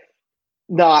just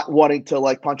not wanting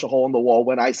to punch a hole in the wall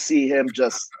when I see him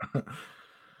just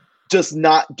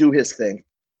not do his thing.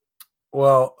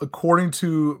 Well, according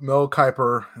to Mel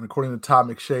Kiper and according to Todd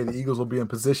McShay, the Eagles will be in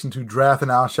position to draft an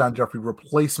Alshon Jeffrey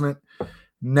replacement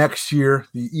next year.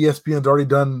 The ESPN's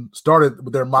already started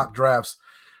with their mock drafts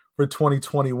for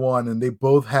 2021, and they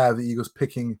both have the Eagles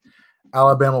picking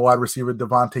Alabama wide receiver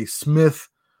Devontae Smith,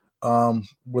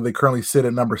 where they currently sit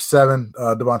at number 7.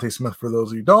 Devontae Smith, for those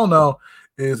of you who don't know,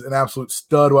 is an absolute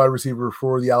stud wide receiver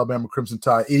for the Alabama Crimson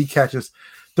Tide. 80 catches,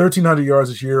 1,300 yards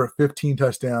this year, 15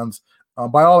 touchdowns.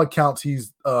 By all accounts,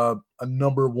 he's a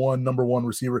number one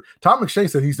receiver. Tom McShay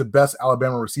said he's the best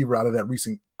Alabama receiver out of that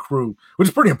recent crew, which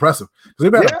is pretty impressive because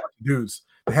they've had a bunch of dudes,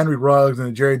 the Henry Ruggs and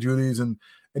the Jerry Jeudy's and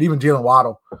even Jalen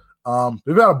Waddle.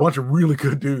 They've got a bunch of really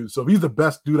good dudes. So if he's the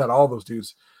best dude out of all those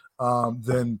dudes,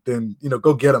 then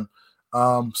go get him.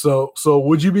 So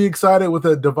would you be excited with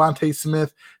a Devontae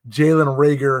Smith, Jalen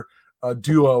Reagor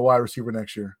duo wide receiver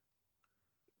next year?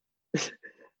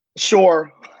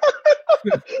 Sure.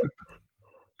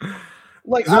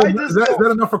 Is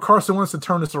that enough for Carson Wentz to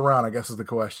turn this around? I guess is the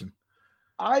question.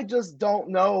 I just don't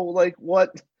know,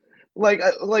 what,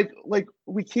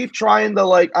 we keep trying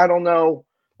to,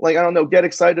 get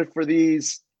excited for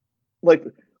these,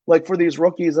 for these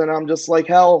rookies, and I'm just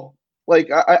hell,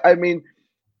 I mean,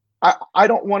 I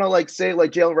don't want to say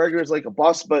Jalen Reagor is a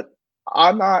bust, but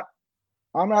I'm not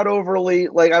overly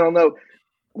I don't know,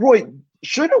 Roy.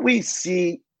 Shouldn't we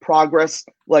see progress,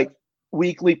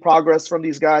 weekly progress from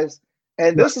these guys?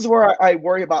 And this is where I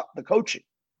worry about the coaching.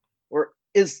 Or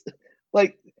is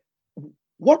what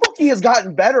rookie has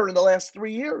gotten better in the last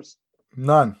 3 years?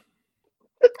 None.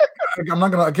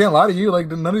 I can't lie to you.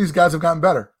 None of these guys have gotten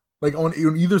better. On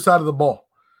either side of the ball.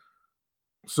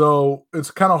 So it's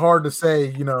kind of hard to say.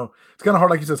 It's kind of hard,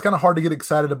 like you said. It's kind of hard to get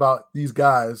excited about these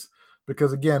guys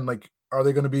because again, are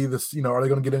they going to be this? Are they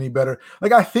going to get any better?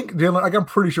 I think I'm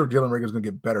pretty sure Jalen Reagor is going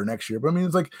to get better next year. But I mean,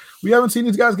 it's we haven't seen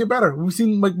these guys get better. We've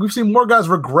seen more guys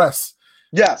regress.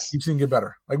 Yes, we've seen get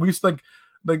better.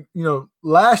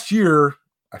 Last year,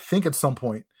 I think at some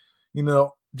point,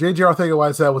 J.J.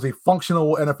 Arcega-Whiteside was a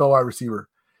functional NFL wide receiver.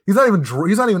 He's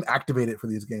not even activated for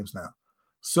these games now.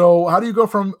 So how do you go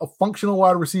from a functional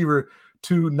wide receiver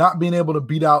to not being able to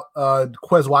beat out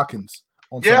Quez Watkins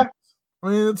on Sundays? I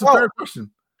mean, it's a fair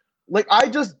question. I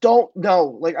just don't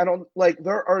know. I don't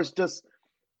there are just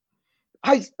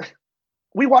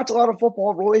we watch a lot of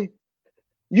football, Roy.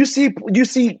 You see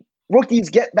rookies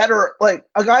get better,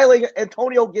 a guy like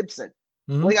Antonio Gibson.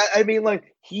 Mm-hmm. I mean,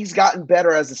 he's gotten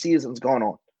better as the season's gone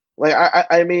on.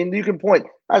 I mean, you can point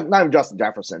not even Justin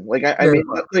Jefferson. I mean,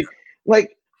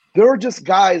 there are just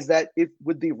guys that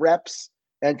with the reps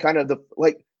and kind of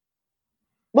look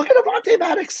at Avonte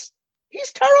Maddox.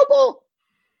 He's terrible.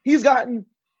 He's gotten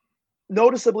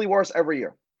noticeably worse every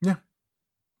year. Yeah.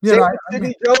 Same with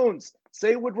Sidney Jones.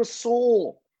 Same with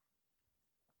Rasul.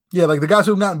 Yeah, the guys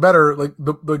who've gotten better,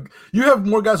 you have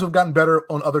more guys who've gotten better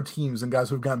on other teams than guys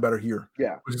who've gotten better here.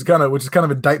 Yeah. Which is kind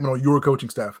of indictment on your coaching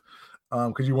staff.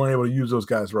 Because you weren't able to use those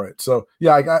guys right. So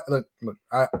yeah,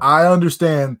 I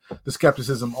understand the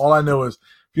skepticism. All I know is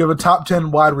if you have a top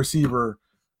 10 wide receiver,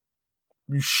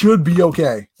 you should be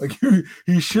okay.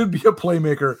 He should be a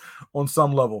playmaker on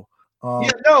some level. I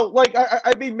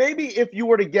mean, maybe if you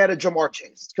were to get a Jamar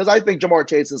Chase, because I think Jamar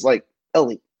Chase is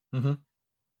elite. Mm-hmm.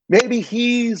 Maybe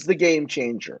he's the game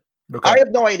changer. Okay. I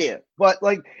have no idea, but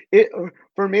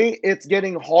for me, it's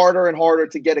getting harder and harder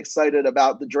to get excited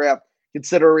about the draft,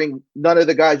 considering none of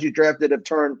the guys you drafted have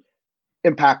turned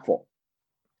impactful.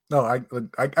 No,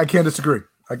 I can't disagree.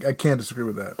 I can't disagree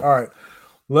with that. All right,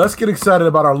 let's get excited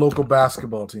about our local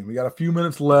basketball team. We got a few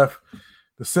minutes left.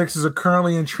 The Sixers are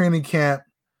currently in training camp.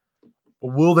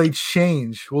 But will they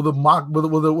change? Will the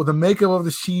makeup of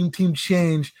the team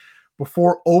change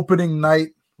before opening night?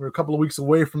 We're a couple of weeks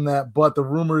away from that, but the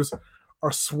rumors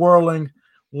are swirling.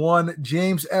 One,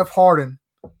 James F. Harden,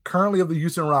 currently of the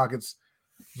Houston Rockets,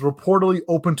 is reportedly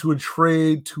open to a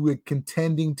trade to a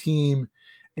contending team,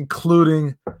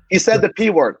 including He said the P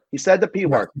word. He said the P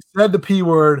word.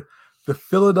 The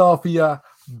Philadelphia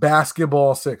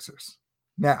Basketball Sixers.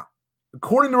 Now,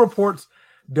 according to reports,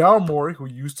 Daryl Morey, who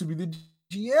used to be the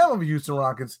GM of the Houston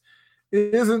Rockets,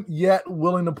 isn't yet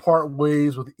willing to part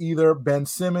ways with either Ben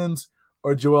Simmons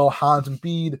or Joel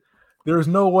Embiid. There is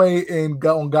no way on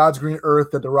God's green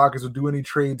earth that the Rockets would do any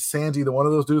trade sans either one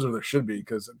of those dudes, or there should be,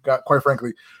 because quite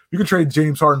frankly, you could trade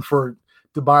James Harden for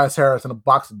Tobias Harris and a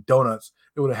box of donuts.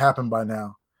 It would have happened by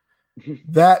now.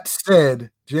 That said,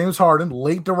 James Harden,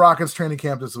 late to Rockets training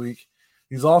camp this week,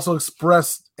 he's also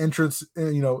expressed interest,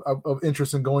 of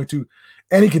interest in going to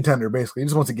any contender. Basically, he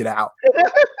just wants to get out.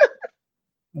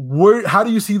 How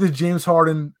do you see this James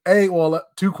Harden?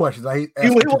 Two questions. He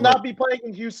will not be playing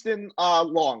in Houston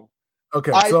long.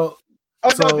 Okay, no,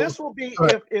 this will be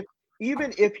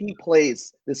if he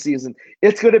plays this season,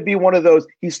 it's going to be one of those.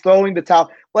 He's throwing the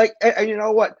towel. Like, and you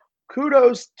know what?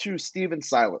 Kudos to Steven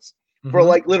Silas for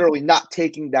like literally not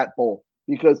taking that bowl,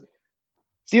 because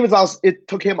Steven Silas, it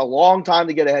took him a long time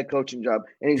to get a head coaching job,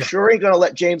 and he sure ain't going to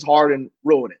let James Harden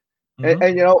ruin it.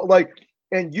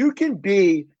 And you can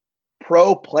be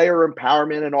pro player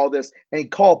empowerment and all this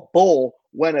and call bull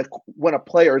when a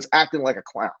player is acting like a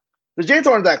clown. Because James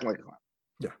Harden's acting like a clown.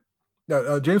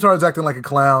 Yeah, James Harden's acting like a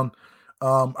clown.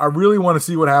 I really want to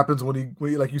see what happens when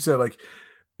he, like you said, like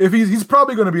if he's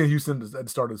probably going to be in Houston at the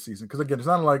start of the season, because again, it's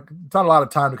not a lot of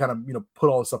time to kind of put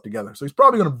all this stuff together. So he's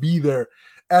probably going to be there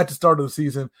at the start of the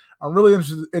season. I'm really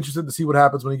interested to see what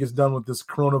happens when he gets done with this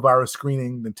coronavirus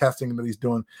screening and testing that he's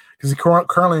doing, because he's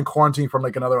currently in quarantine for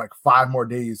like another 5 more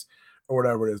days or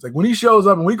whatever it is. Like when he shows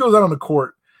up and when he goes out on the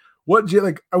court, we're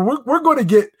going to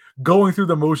get going through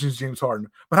the motions, James Harden.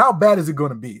 But how bad is it going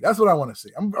to be? That's what I want to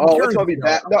see. I'm it's going to be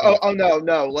bad.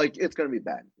 No. Like, it's going to be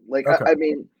bad. Like, okay. I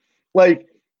mean, like,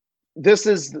 this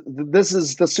is the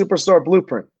superstar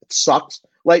blueprint. It sucks.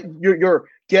 Like, your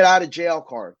get out of jail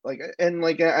card. Like, and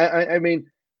like, I mean,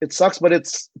 it sucks, but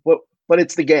it's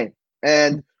the game.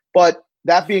 But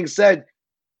that being said,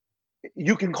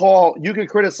 you can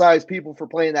criticize people for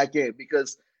playing that game,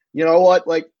 because you know what?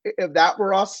 Like, if that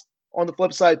were us on the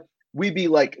flip side, we'd be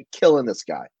like killing this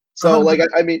guy. So like,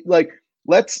 I mean, like,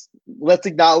 let's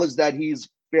acknowledge that he's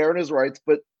fair in his rights,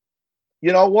 but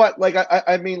you know what? Like,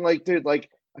 I mean, like, dude, like,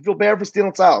 I feel bad for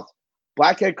Steven Silas.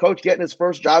 Black head coach getting his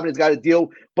first job and he's got to deal.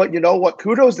 But you know what?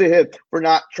 Kudos to him for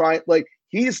not trying. Like,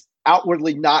 he's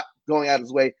outwardly not going out of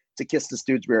his way to kiss this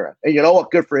dude's rear end. And you know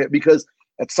what? Good for him, because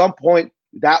at some point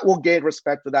that will gain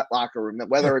respect for that locker room. That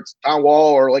whether it's John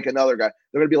Wall or like another guy,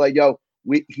 they're gonna be like, "Yo,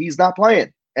 he's not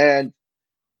playing." And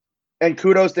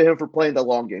kudos to him for playing the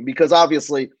long game, because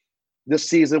obviously this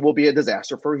season will be a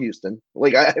disaster for Houston.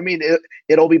 Like, I mean,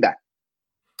 it'll be bad.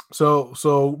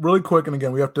 So really quick, and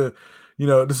again, we have to,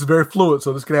 this is very fluid,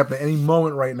 so this could happen at any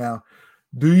moment right now.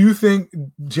 Do you think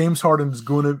James Harden is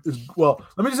well,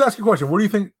 let me just ask you a question. Where do you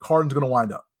think Harden's going to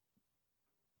wind up?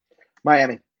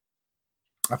 Miami.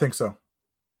 I think so.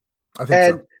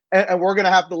 And we're going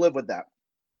to have to live with that.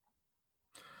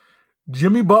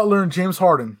 Jimmy Butler and James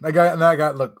Harden. That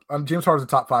guy, look, James Harden's a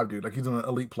top 5 dude. Like, he's an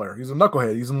elite player. He's a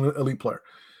knucklehead. He's an elite player.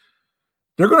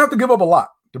 They're going to have to give up a lot.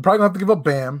 They're probably going to have to give up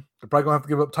Bam. They're probably going to have to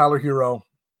give up Tyler Hero.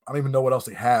 I don't even know what else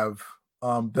they have.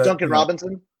 Duncan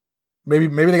Robinson. Maybe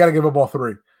they got to give up all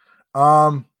 3. Is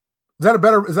that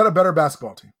a better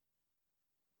basketball team?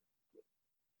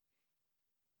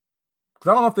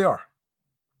 Because I don't know if they are.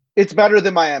 It's better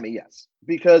than Miami, yes.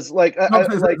 Because is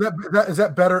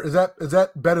that better? Is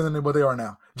that better than what they are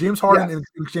now? James Harden, yes.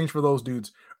 In exchange for those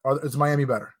dudes, is Miami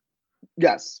better?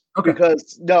 Yes. Okay.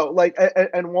 Because the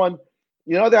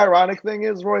ironic thing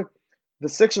is, Roy, the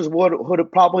Sixers would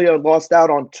have probably lost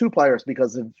out on 2 players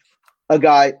because of a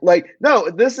guy. Like, no,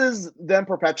 this is them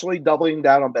perpetually doubling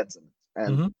down on Ben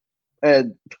Simmons.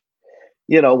 And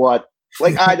you know what?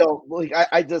 Like, I don't like.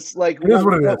 I just like. It is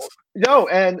what it is. No,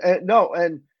 and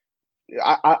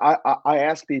I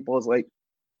ask people, is like,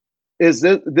 is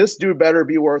this dude better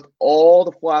be worth all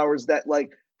the flowers that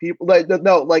like people like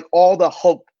all the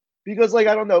hope? Because like,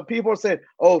 I don't know, people are saying,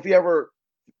 oh, if he ever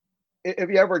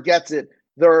gets it,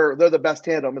 they're the best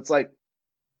tandem. It's like,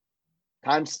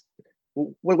 times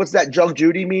what's that Jug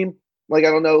Judy meme? Like, I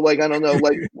don't know, like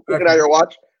looking at your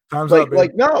watch. Time's like up,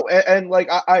 like no, and like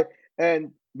I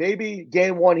and maybe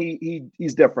game 1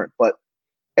 he's different, but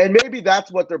and maybe that's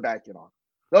what they're banking on.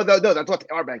 No, that's what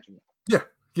they are banking on.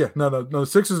 Yeah. No.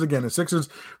 Sixers again. The Sixers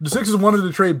wanted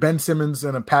to trade Ben Simmons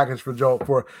and a package for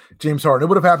James Harden. It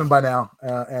would have happened by now,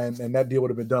 and that deal would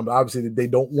have been done. But obviously, they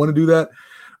don't want to do that.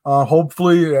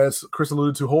 Hopefully, as Chris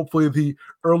alluded to, hopefully the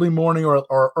early morning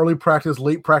or early practice,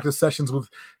 late practice sessions with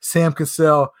Sam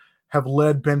Cassell have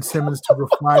led Ben Simmons to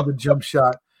refine the jump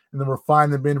shot and then refine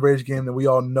the mid-range game that we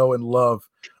all know and love.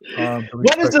 When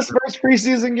is this first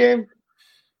preseason game?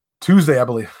 Tuesday, I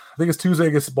believe. I think it's Tuesday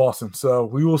against Boston. So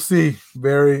we will see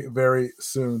very, very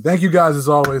soon. Thank you guys, as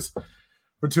always,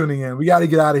 for tuning in. We got to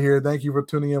get out of here. Thank you for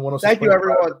tuning in. 106. Thank you,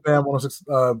 everyone. FM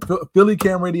 106, Philly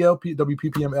Cam Radio,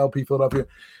 WPPM LP Philadelphia.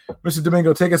 Mr.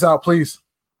 Domingo, take us out, please.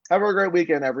 Have a great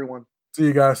weekend, everyone. See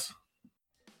you guys.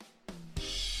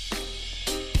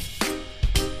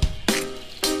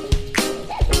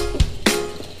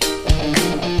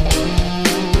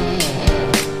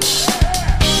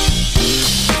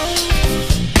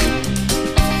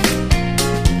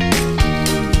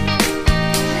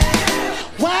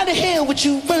 Would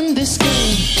you run this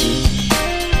game?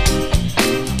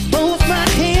 Both my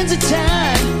hands are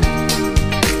tied,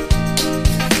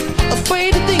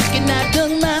 afraid of thinking I've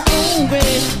done my own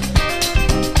way.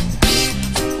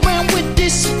 Around with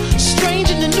this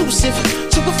strange and elusive,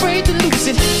 too afraid to lose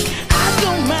it. I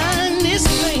don't mind this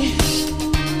thing.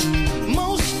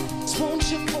 Most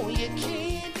won't you for your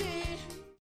candy.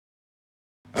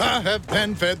 I have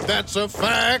PenFed, that's a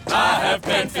fact. I have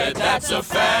PenFed, that's a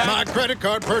fact. My credit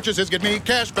card purchases get me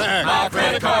cash back. My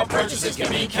credit card purchases give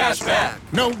me cash back.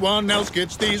 No one else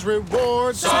gets these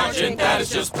rewards. Sergeant, that is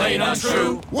just plain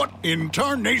untrue. What in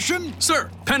tarnation?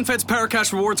 Sir, PenFed's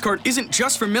PowerCash Rewards Card isn't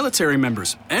just for military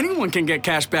members. Anyone can get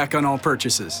cash back on all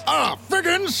purchases. Ah,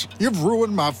 Figgins, you've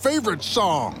ruined my favorite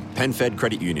song. PenFed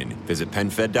Credit Union. Visit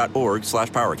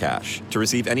PenFed.org/PowerCash. To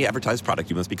receive any advertised product,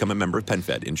 you must become a member of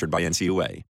PenFed, insured by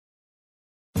NCUA.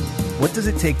 What does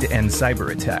it take to end cyber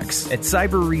attacks? At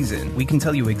Cyber Reason, we can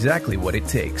tell you exactly what it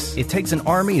takes. It takes an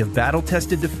army of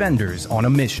battle-tested defenders on a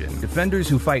mission. Defenders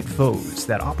who fight foes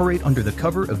that operate under the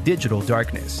cover of digital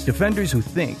darkness. Defenders who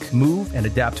think, move, and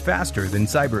adapt faster than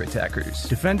cyber attackers.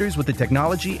 Defenders with the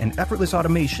technology and effortless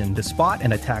automation to spot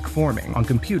and attack forming on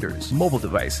computers, mobile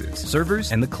devices,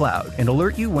 servers, and the cloud, and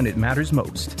alert you when it matters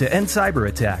most. To end cyber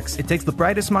attacks, it takes the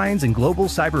brightest minds in global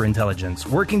cyber intelligence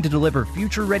working to deliver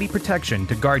future-ready protection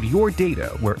to guard your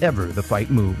data wherever the fight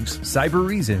moves. Cyber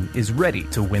Reason is ready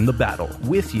to win the battle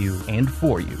with you and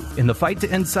for you. In the fight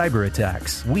to end cyber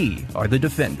attacks, we are the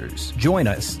defenders. Join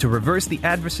us to reverse the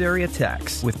adversary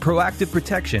attacks with proactive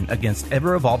protection against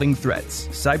ever-evolving threats.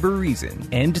 Cyber Reason.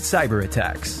 End cyber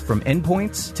attacks from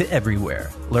endpoints to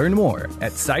everywhere. Learn more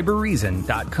at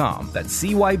cyberreason.com. That's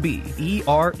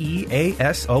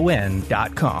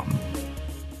CYBEREASON.com.